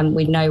brief.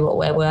 We know what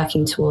we're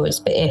working towards,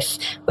 but if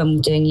when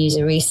we're doing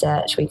user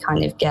research we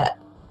kind of get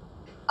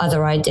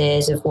other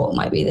ideas of what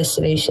might be the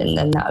solution,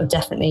 then that would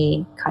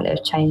definitely kind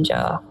of change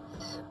our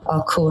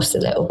course a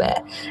little bit.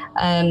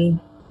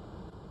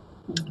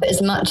 But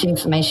as much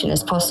information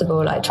as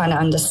possible, like trying to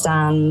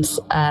understand,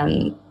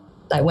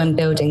 like when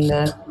building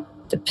the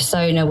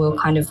persona, we'll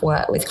kind of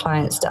work with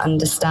clients to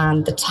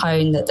understand the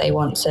tone that they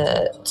want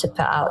to put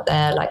out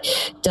there. Like,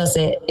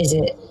 is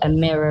it a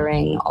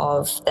mirroring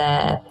of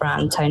their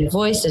brand tone of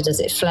voice, or does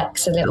it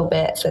flex a little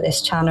bit for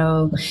this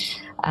channel?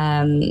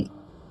 But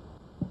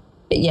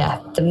yeah,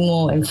 the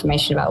more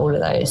information about all of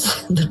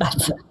those, the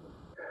better.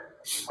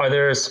 Are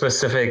there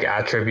specific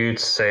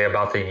attributes, say,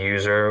 about the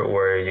user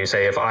where you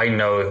say, if I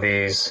know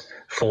these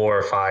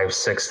 4, 5,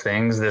 6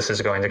 things, this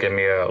is going to give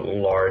me a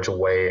large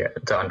way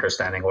to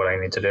understanding what I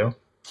need to do?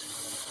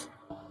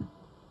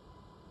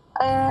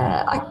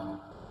 I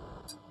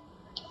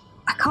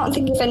can't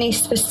think of any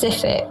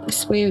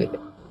specifics.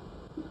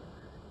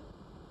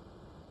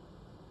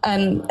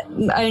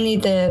 Only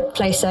the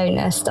place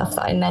owner stuff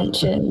that I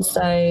mentioned.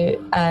 So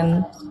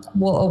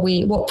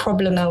what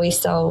problem are we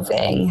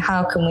solving?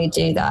 How can we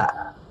do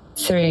that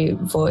through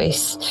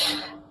voice?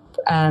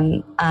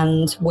 And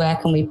where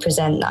can we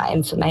present that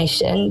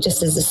information,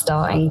 just as a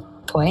starting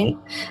point?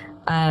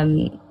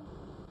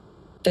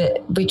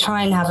 But we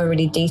try and have a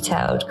really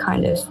detailed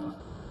kind of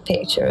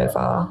picture of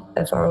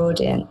our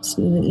audience,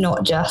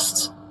 not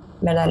just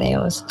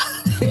millennials.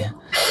 Yeah.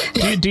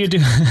 Do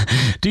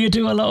you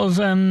do a lot of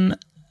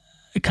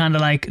kind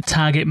of like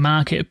target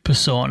market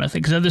persona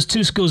thing? Because there's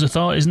two schools of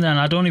thought, isn't there? And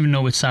I don't even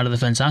know which side of the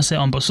fence I sit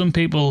on, but some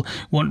people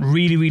want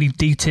really, really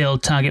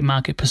detailed target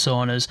market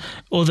personas.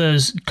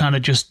 Others kind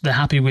of just, they're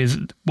happy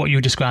with what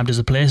you described as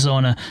a place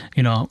owner,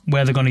 you know,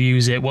 where they're going to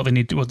use it, what they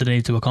need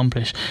to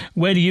accomplish.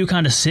 Where do you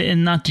kind of sit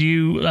in that? Do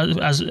you,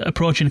 as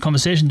approaching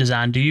conversation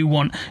design, do you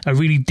want a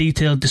really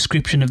detailed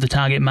description of the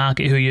target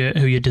market who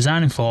you're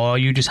designing for, or are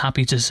you just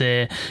happy to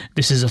say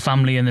this is a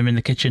family and they're in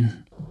the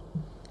kitchen?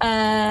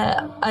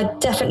 I'd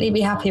definitely be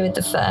happy with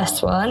the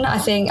first one. I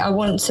think I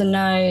want to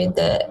know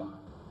that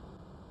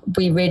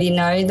we really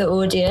know the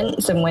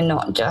audience and we're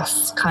not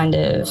just kind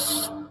of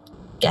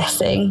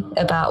guessing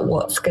about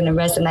what's going to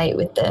resonate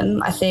with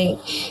them. I think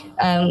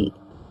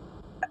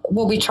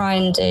what we try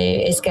and do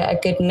is get a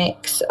good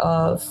mix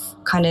of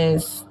kind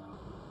of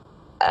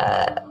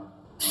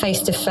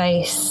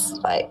face-to-face,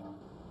 like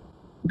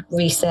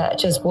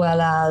research as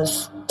well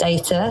as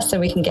data, so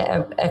we can get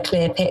a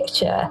clear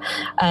picture,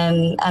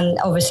 and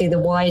obviously the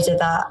wider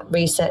that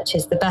research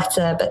is the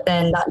better, but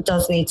then that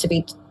does need to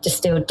be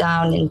distilled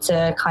down into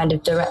a kind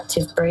of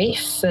directive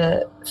brief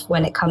for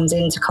when it comes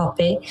into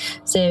copy.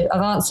 So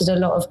I've answered a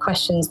lot of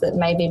questions that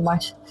maybe my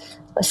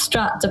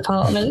strat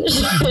department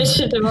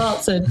should have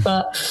answered,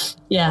 but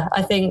yeah,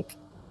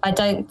 I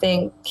don't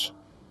think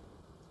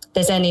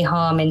there's any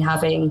harm in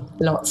having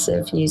lots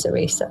of user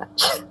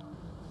research.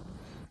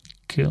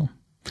 Cool.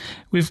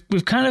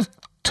 We've kind of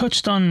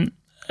touched on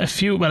a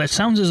few, well, it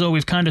sounds as though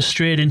we've kind of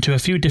strayed into a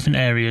few different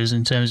areas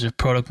in terms of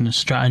product and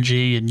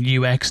strategy and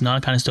UX and all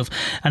that kind of stuff.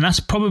 And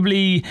that's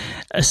probably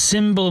a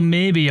symbol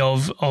maybe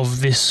of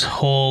this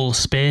whole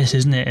space,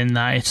 isn't it? In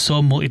that it's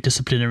so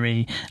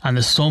multidisciplinary and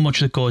there's so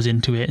much that goes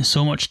into it,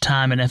 so much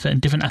time and effort and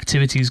different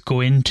activities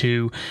go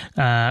into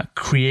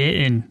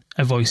creating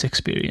a voice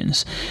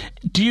experience.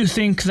 Do you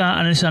think that,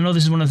 and I know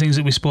this is one of the things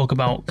that we spoke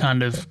about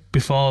kind of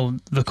before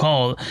the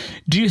call,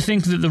 do you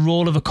think that the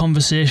role of a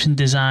conversation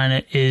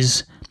designer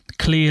is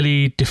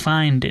clearly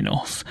defined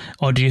enough,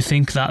 or do you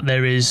think that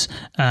there is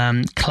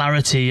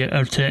clarity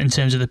in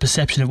terms of the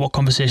perception of what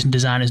conversation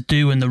designers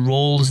do and the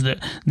roles that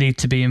need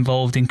to be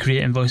involved in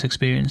creating voice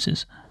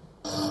experiences?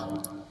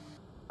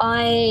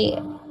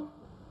 I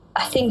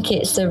I think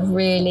it's a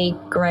really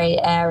grey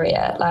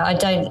area. Like, I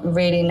don't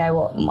really know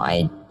what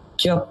my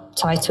job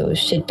title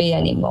should be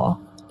anymore.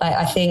 Like,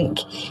 I think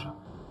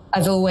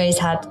I've always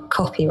had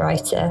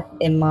copywriter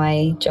in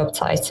my job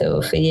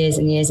title for years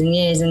and years and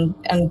years. And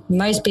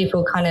most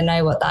people kind of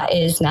know what that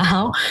is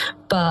now.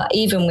 But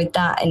even with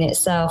that in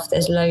itself,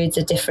 there's loads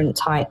of different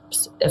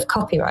types of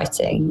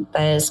copywriting.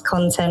 There's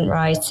content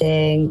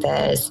writing,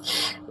 there's,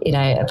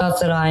 above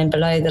the line,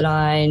 below the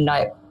line.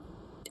 Like,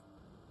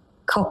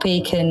 copy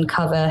can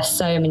cover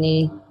so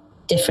many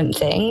different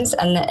things.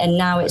 And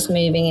now it's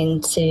moving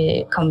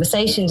into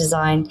conversation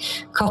design.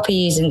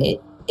 Copy isn't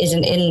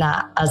in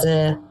that as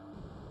a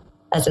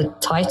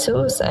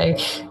title, so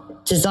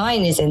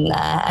design is in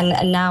there,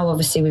 and now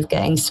obviously with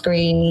getting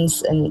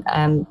screens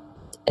and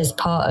as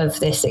part of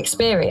this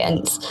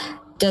experience,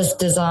 does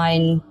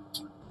design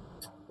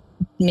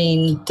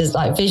mean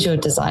like visual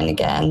design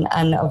again,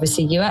 and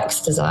obviously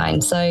UX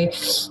design? So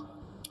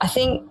I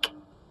think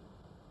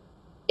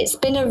it's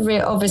been a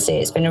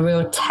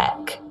real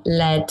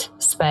tech-led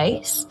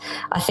space.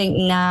 I think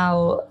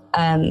now,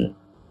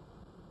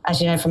 as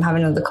you know from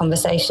having all the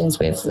conversations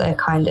with the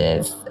kind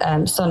of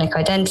sonic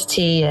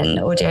identity and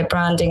audio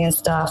branding and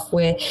stuff,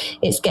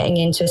 it's getting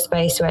into a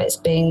space where it's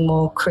being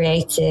more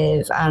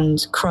creative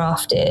and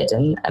crafted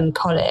and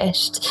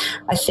polished.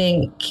 I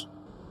think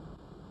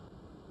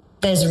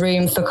there's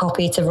room for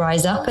copy to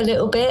rise up a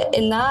little bit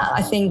in that.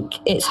 I think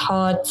it's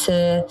hard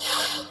to...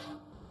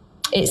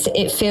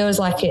 It feels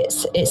like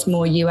it's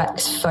more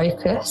UX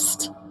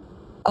focused.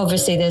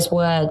 Obviously, there's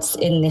words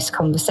in this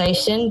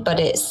conversation, but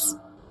I'd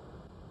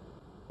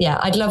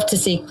love to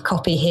see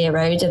copy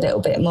heroed a little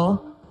bit more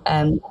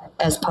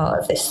as part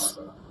of this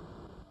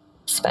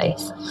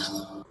space.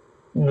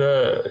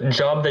 The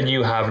job that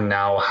you have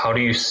now, how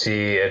do you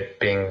see it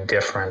being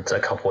different a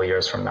couple of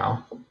years from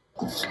now?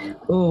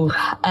 Who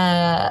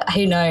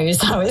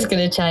knows how it's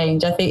going to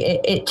change? I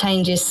think it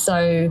changes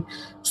so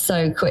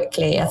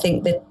quickly. I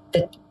think that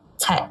the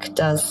tech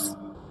does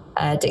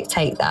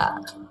dictate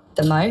that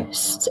the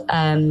most.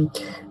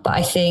 But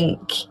I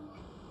think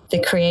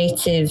the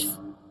creative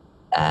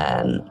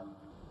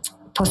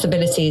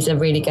possibilities are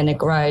really going to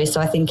grow.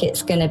 So I think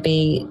it's going to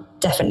be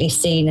definitely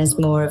seen as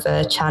more of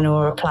a channel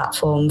or a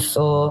platform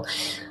for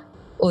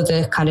all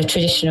the kind of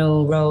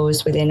traditional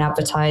roles within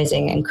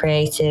advertising and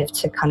creative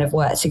to kind of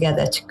work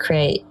together to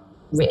create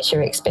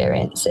richer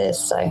experiences.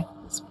 So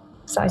it's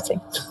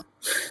exciting.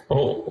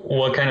 Well,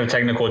 what kind of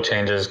technical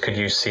changes could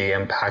you see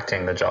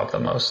impacting the job the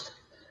most?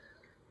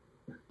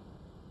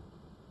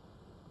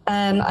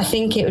 I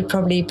think it would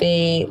probably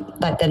be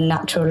like the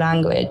natural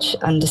language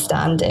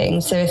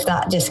understanding. So if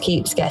that just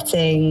keeps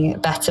getting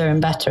better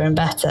and better and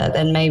better,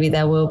 then maybe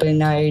there will be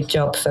no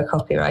job for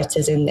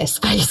copywriters in this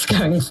space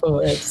going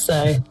forward.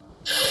 So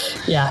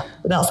yeah,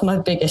 that's my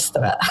biggest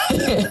threat.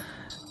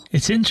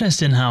 It's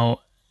interesting how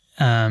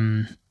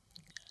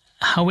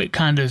it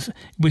kind of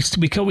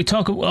we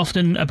talk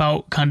often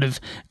about kind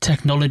of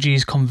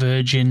technologies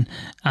converging,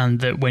 and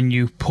that when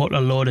you put a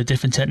load of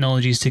different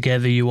technologies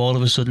together, you all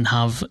of a sudden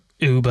have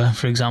Uber,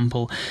 for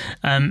example.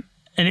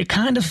 And it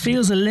kind of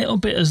feels a little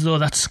bit as though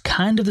that's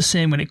kind of the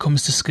same when it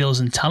comes to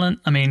skills and talent.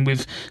 I mean,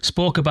 we've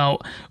spoke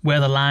about where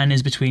the line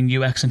is between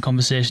UX and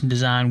conversation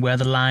design, where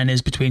the line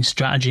is between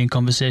strategy and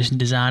conversation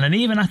design. And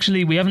even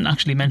actually, we haven't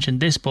actually mentioned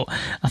this, but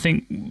I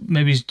think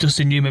maybe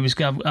Dustin, you maybe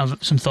have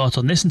some thoughts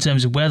on this in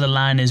terms of where the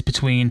line is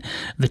between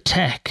the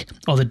tech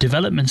or the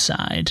development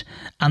side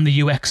and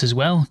the UX as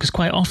well. Because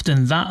quite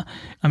often that,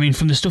 I mean,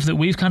 from the stuff that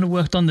we've kind of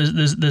worked on,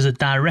 there's a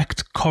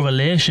direct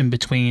correlation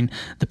between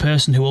the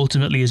person who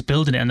ultimately is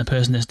building it and the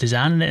person that's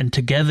designing it, and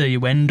together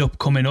you end up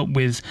coming up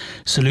with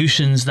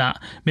solutions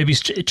that maybe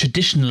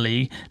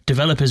traditionally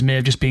developers may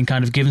have just been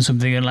kind of given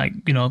something and like,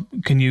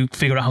 can you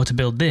figure out how to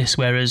build this?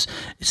 Whereas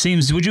it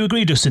seems, would you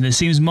agree, Dustin, it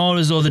seems more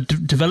as though the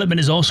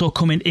development is also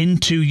coming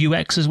into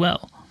UX as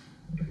well?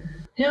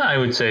 Yeah, I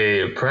would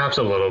say perhaps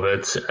a little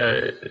bit.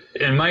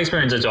 In my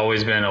experience, it's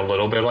always been a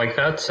little bit like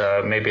that.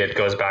 Maybe it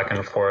goes back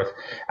and forth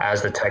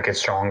as the tech gets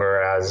stronger,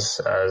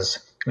 as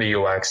the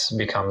UX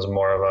becomes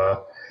more of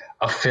a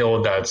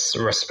field that's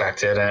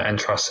respected and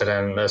trusted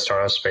in the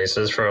startup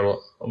spaces. For a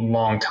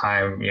long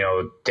time,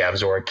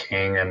 devs were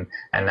king, and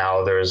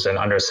now there's an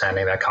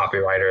understanding that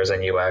copywriters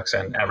and UX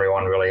and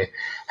everyone really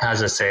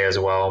has a say as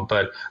well.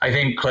 But I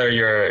think, Claire,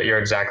 you're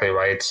exactly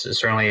right.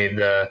 Certainly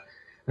the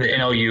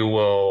NLU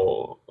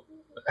will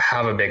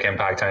have a big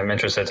impact, and I'm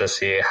interested to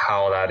see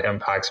how that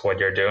impacts what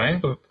you're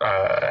doing,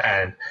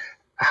 and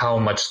how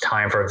much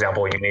time, for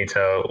example, you need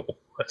to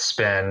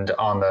spend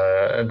on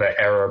the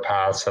error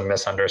paths, the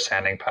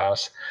misunderstanding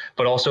paths.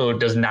 But also,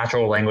 does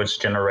natural language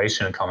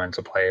generation come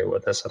into play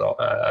with this at all,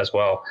 as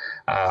well?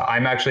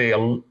 I'm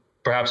actually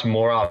perhaps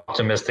more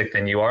optimistic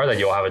than you are that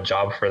you'll have a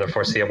job for the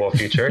foreseeable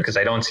future, because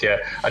I don't see a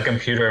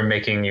computer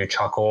making you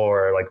chuckle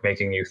or like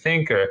making you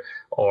think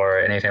or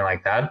anything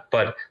like that.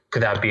 But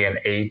could that be an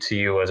aid to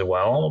you as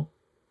well?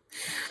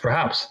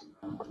 Perhaps.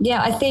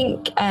 Yeah, I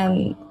think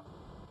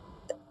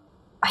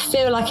I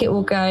feel like it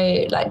will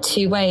go like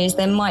two ways.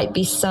 There might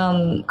be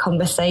some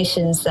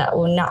conversations that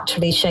will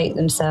naturally shape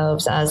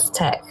themselves as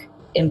tech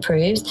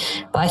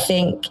improves. But I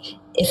think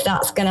if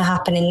that's going to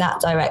happen in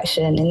that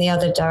direction, in the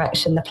other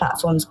direction, the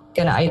platform's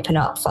going to open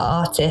up for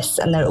artists,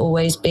 and there'll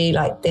always be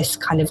like this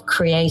kind of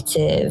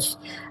creative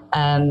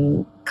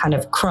kind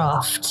of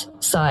craft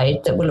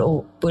side that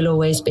will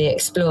always be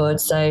explored.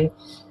 So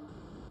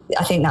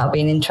I think that'll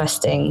be an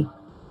interesting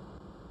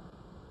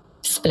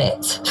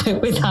split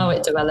with how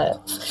it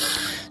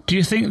develops. Do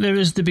you think there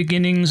is the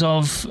beginnings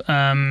of,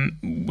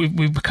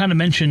 we've kind of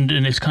mentioned,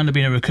 and it's kind of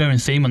been a recurring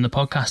theme on the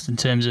podcast in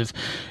terms of,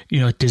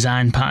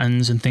 design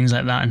patterns and things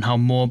like that, and how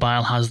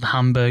mobile has the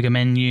hamburger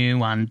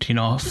menu, and,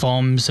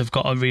 forms have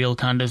got a real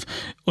kind of,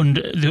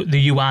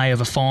 the UI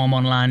of a form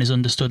online is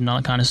understood and all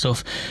that kind of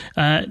stuff.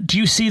 Do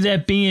you see there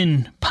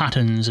being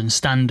patterns and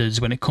standards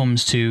when it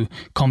comes to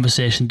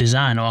conversation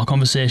design, or are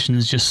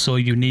conversations just so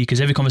unique?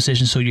 Is every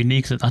conversation so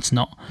unique that that's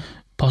not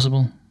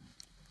possible?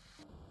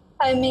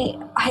 I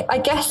mean, I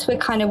guess we're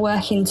kind of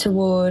working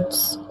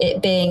towards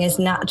it being as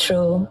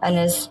natural and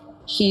as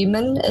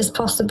human as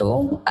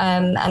possible,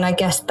 and I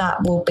guess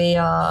that will be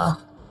our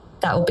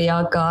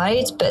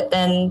guide. But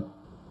then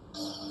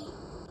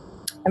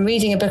I'm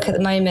reading a book at the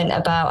moment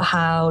about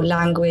how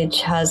language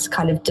has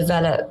kind of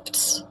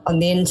developed on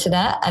the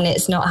internet, and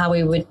it's not how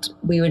we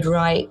would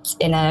write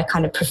in a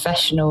kind of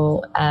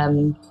professional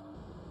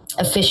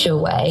official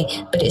way,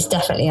 but it's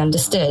definitely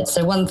understood.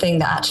 So one thing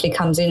that actually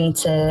comes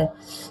into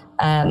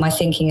my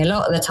thinking a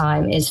lot of the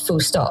time is full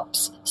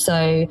stops.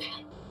 So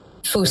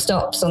full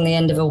stops on the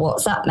end of a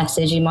WhatsApp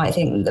message, you might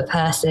think that the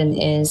person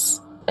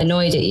is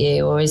annoyed at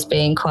you or is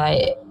being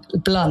quite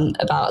blunt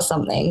about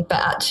something. But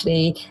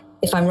actually,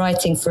 if I'm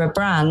writing for a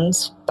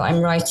brand, but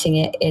I'm writing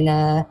it in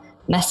a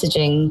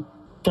messaging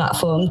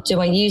platform, do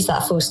I use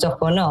that full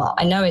stop or not?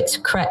 I know it's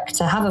correct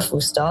to have a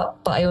full stop,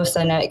 but I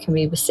also know it can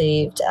be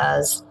perceived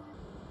as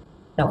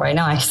not very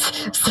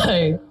nice.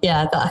 So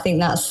yeah, I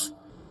think that's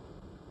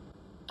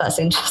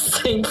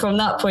interesting from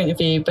that point of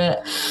view.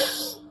 But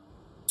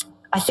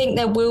I think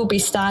there will be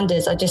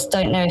standards. I just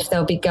don't know if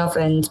they'll be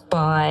governed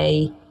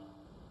by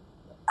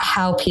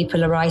how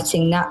people are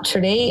writing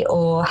naturally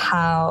or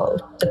how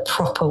the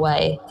proper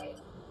way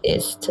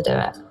is to do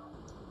it.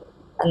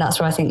 And that's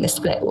where I think the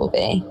split will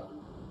be.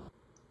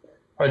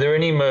 Are there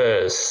any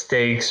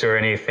mistakes or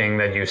anything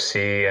that you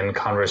see in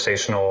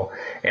conversational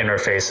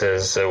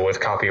interfaces with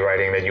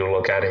copywriting that you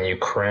look at and you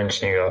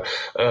cringe and you go,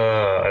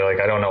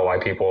 I don't know why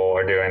people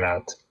are doing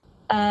that?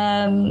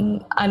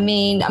 I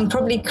mean, I'm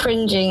probably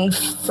cringing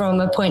from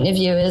a point of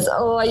view as,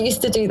 I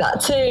used to do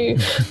that too.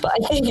 But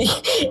I think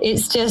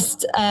it's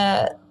just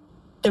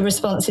the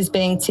responses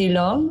being too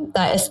long,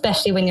 that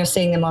especially when you're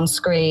seeing them on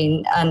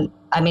screen. And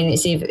I mean,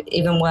 it's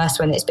even worse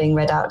when it's being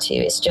read out to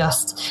you. It's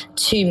just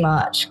too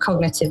much.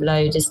 Cognitive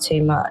load is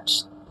too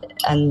much.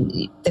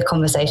 And the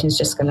conversation is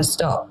just going to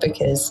stop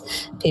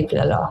because people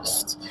are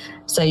lost.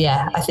 So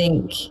yeah, I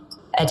think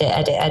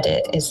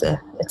edit is a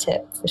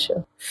tip for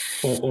sure.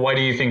 Why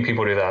do you think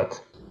people do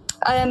that?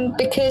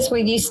 Because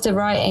we're used to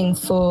writing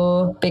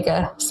for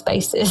bigger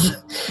spaces.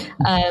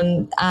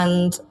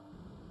 And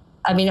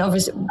I mean,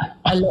 obviously,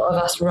 a lot of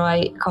us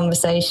write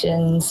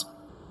conversations.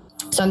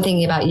 So I'm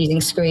thinking about using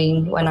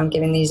screen when I'm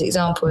giving these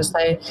examples. So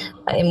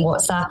in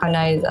WhatsApp, I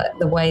know that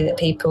the way that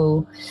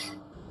people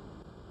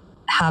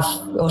have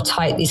or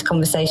type these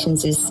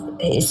conversations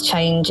is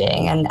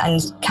changing and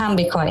can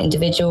be quite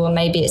individual, or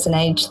maybe it's an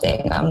age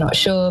thing, I'm not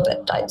sure,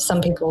 but like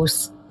some people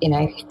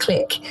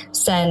click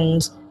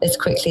send as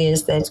quickly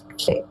as they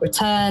click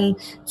return,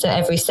 so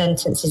every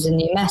sentence is a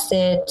new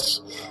message.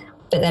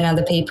 But then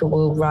other people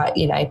will write,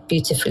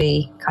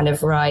 beautifully kind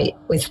of write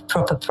with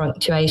proper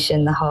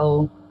punctuation the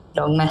whole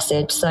long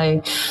message.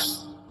 So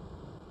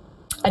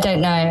I don't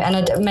know,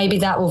 and maybe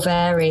that will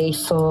vary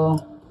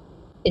for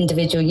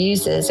individual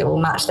users. It will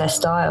match their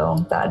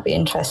style. That would be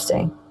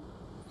interesting.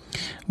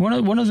 One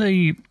of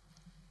the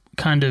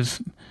kind of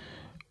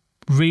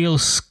real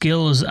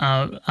skills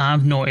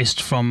I've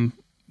noticed from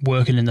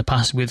working in the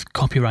past with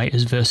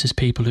copywriters versus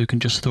people who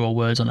can just throw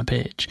words on a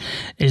page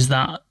is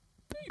that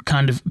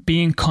kind of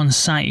being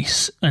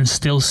concise and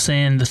still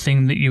saying the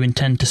thing that you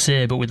intend to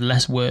say but with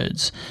less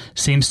words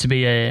seems to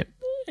be a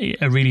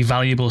really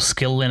valuable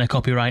skill in a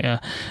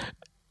copywriter.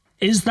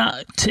 Is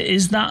that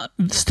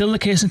still the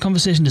case in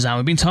conversation design?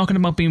 We've been talking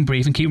about being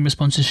brief and keeping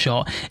responses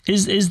short.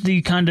 Is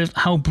the kind of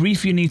how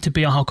brief you need to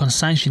be or how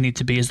concise you need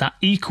to be, is that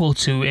equal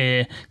to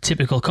a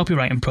typical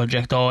copywriting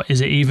project, or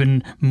is it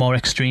even more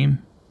extreme?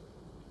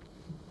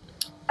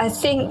 I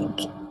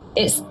think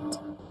it's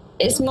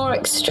more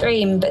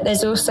extreme, but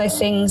there's also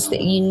things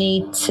that you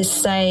need to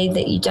say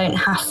that you don't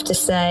have to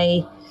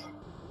say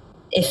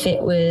if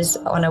it was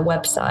on a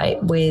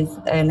website with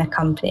an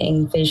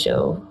accompanying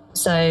visual.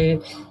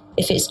 So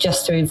if it's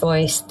just through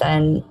voice,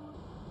 then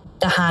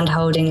the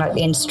hand-holding, like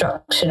the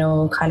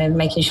instructional kind of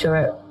making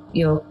sure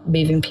you're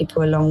moving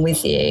people along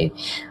with you.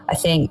 I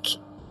think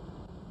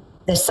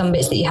there's some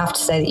bits that you have to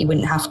say that you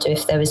wouldn't have to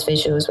if there was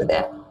visuals with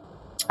it.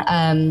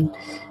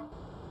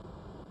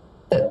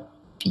 But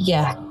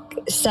yeah,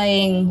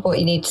 saying what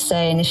you need to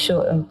say in a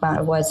short amount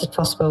of words as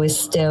possible is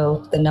still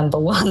the number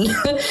one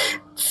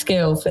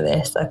skill for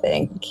this, I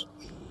think.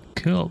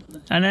 Cool.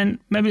 And then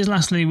maybe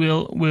lastly,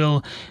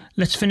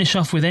 let's finish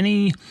off with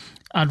any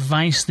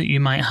advice that you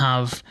might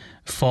have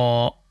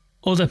for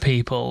other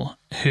people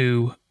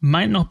who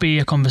might not be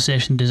a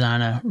conversation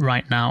designer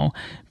right now,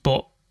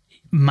 but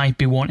might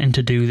be wanting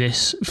to do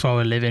this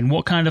for a living.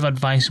 What kind of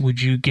advice would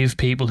you give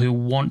people who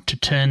want to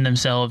turn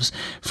themselves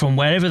from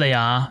wherever they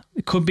are?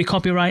 It could be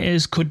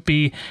copywriters, could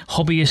be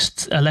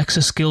hobbyists,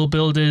 Alexa skill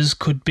builders,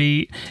 could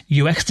be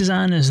UX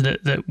designers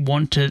that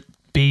want to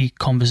be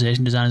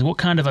conversation designers. What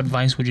kind of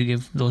advice would you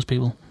give those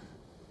people?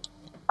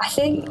 I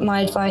think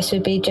my advice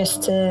would be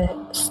just to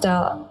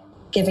start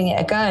giving it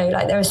a go.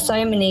 Like, there are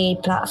so many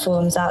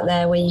platforms out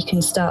there where you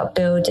can start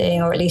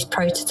building or at least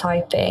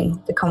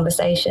prototyping the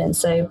conversation.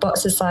 So Bot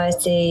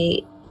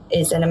Society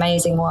is an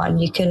amazing one.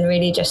 You can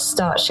really just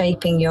start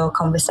shaping your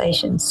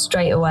conversation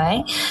straight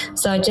away.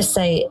 So I just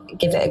say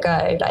give it a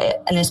go.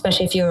 And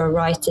especially if you're a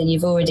writer,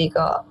 you've already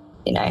got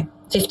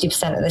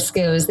 50% of the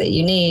skills that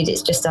you need.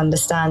 It's just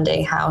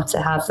understanding how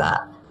to have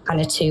that kind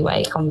of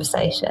two-way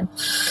conversation.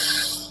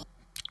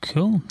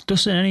 Cool.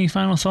 Dustin, any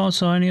final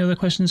thoughts or any other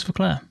questions for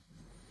Claire?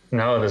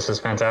 No, this is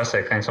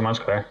fantastic. Thanks so much,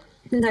 Claire.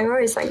 No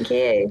worries, thank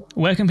you.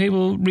 Where can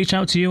people reach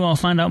out to you or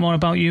find out more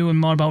about you and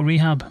more about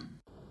Rehab?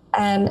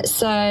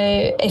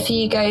 So if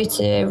you go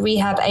to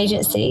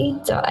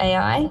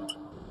rehabagency.ai,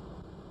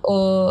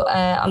 or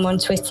I'm on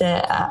Twitter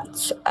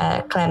at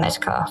Claire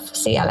Medcalf,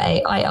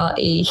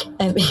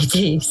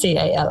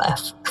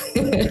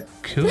 CLAIREMEDCALF.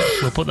 Cool.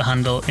 We'll put the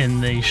handle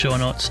in the show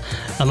notes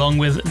along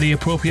with the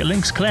appropriate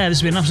links. Claire, this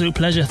has been an absolute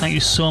pleasure. Thank you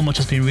so much.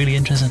 It's been really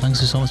interesting.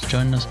 Thanks so much for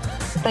joining us.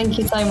 Thank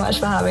you so much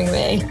for having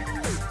me.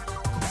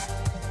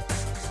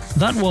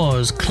 That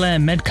was Claire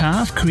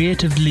Medcalf,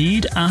 creative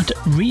lead at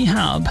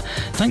Rehab.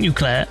 Thank you,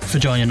 Claire, for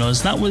joining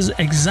us. That was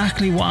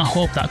exactly what I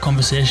hoped that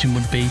conversation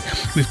would be.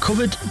 We've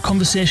covered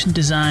conversation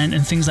design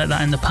and things like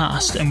that in the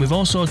past, and we've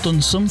also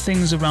done some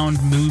things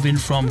around moving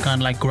from kind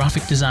of like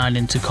graphic design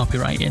into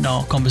copywriting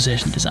or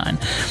conversation design.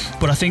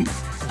 But I think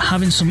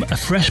having a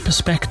fresh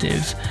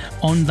perspective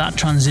on that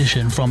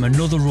transition from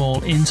another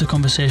role into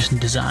conversation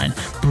design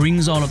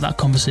brings all of that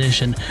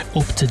conversation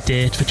up to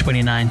date for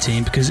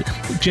 2019, because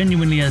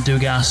genuinely I do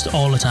get asked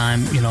all the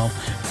time,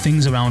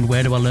 things around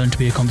where do I learn to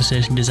be a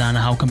conversation designer,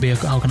 how can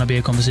I be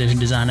a conversation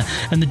designer,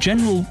 and the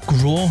general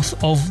growth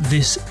of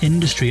this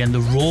industry and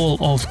the role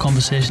of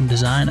conversation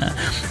designer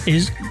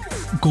is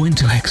going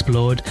to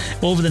explode.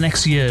 Over the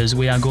next years,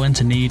 we are going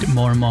to need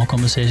more and more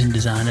conversation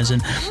designers.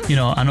 And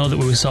I know that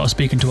we were sort of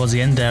speaking towards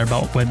the end there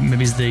about when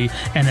maybe the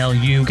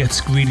NLU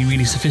gets really,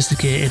 really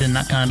sophisticated and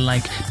that kind of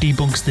like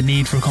debunks the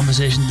need for a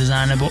conversation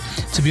designer. But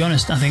to be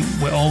honest, I think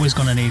we're always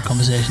going to need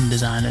conversation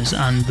designers,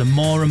 and the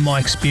more and more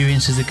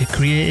experiences that get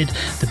created,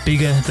 the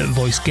bigger that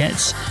voice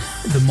gets,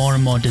 the more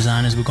and more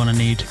designers we're going to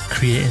need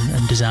creating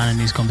and designing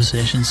these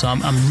conversations. So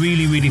I'm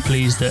really, really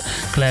pleased that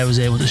Claire was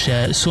able to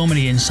share so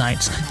many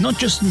insights, not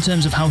just in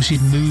terms of how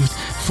she'd moved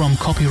from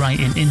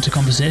copywriting into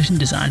conversation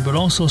design, but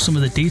also some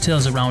of the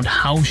details around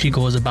how she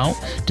goes about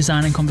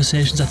designing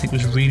conversations. I think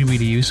was really,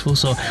 really useful.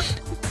 So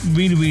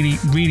really, really,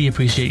 really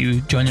appreciate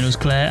you joining us,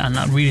 Claire, and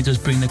that really does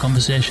bring the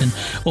conversation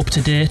up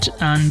to date.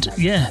 And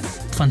yeah,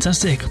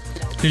 fantastic.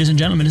 Ladies and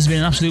gentlemen, it's been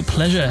an absolute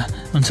pleasure.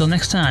 Until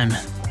next time,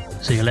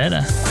 see you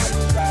later.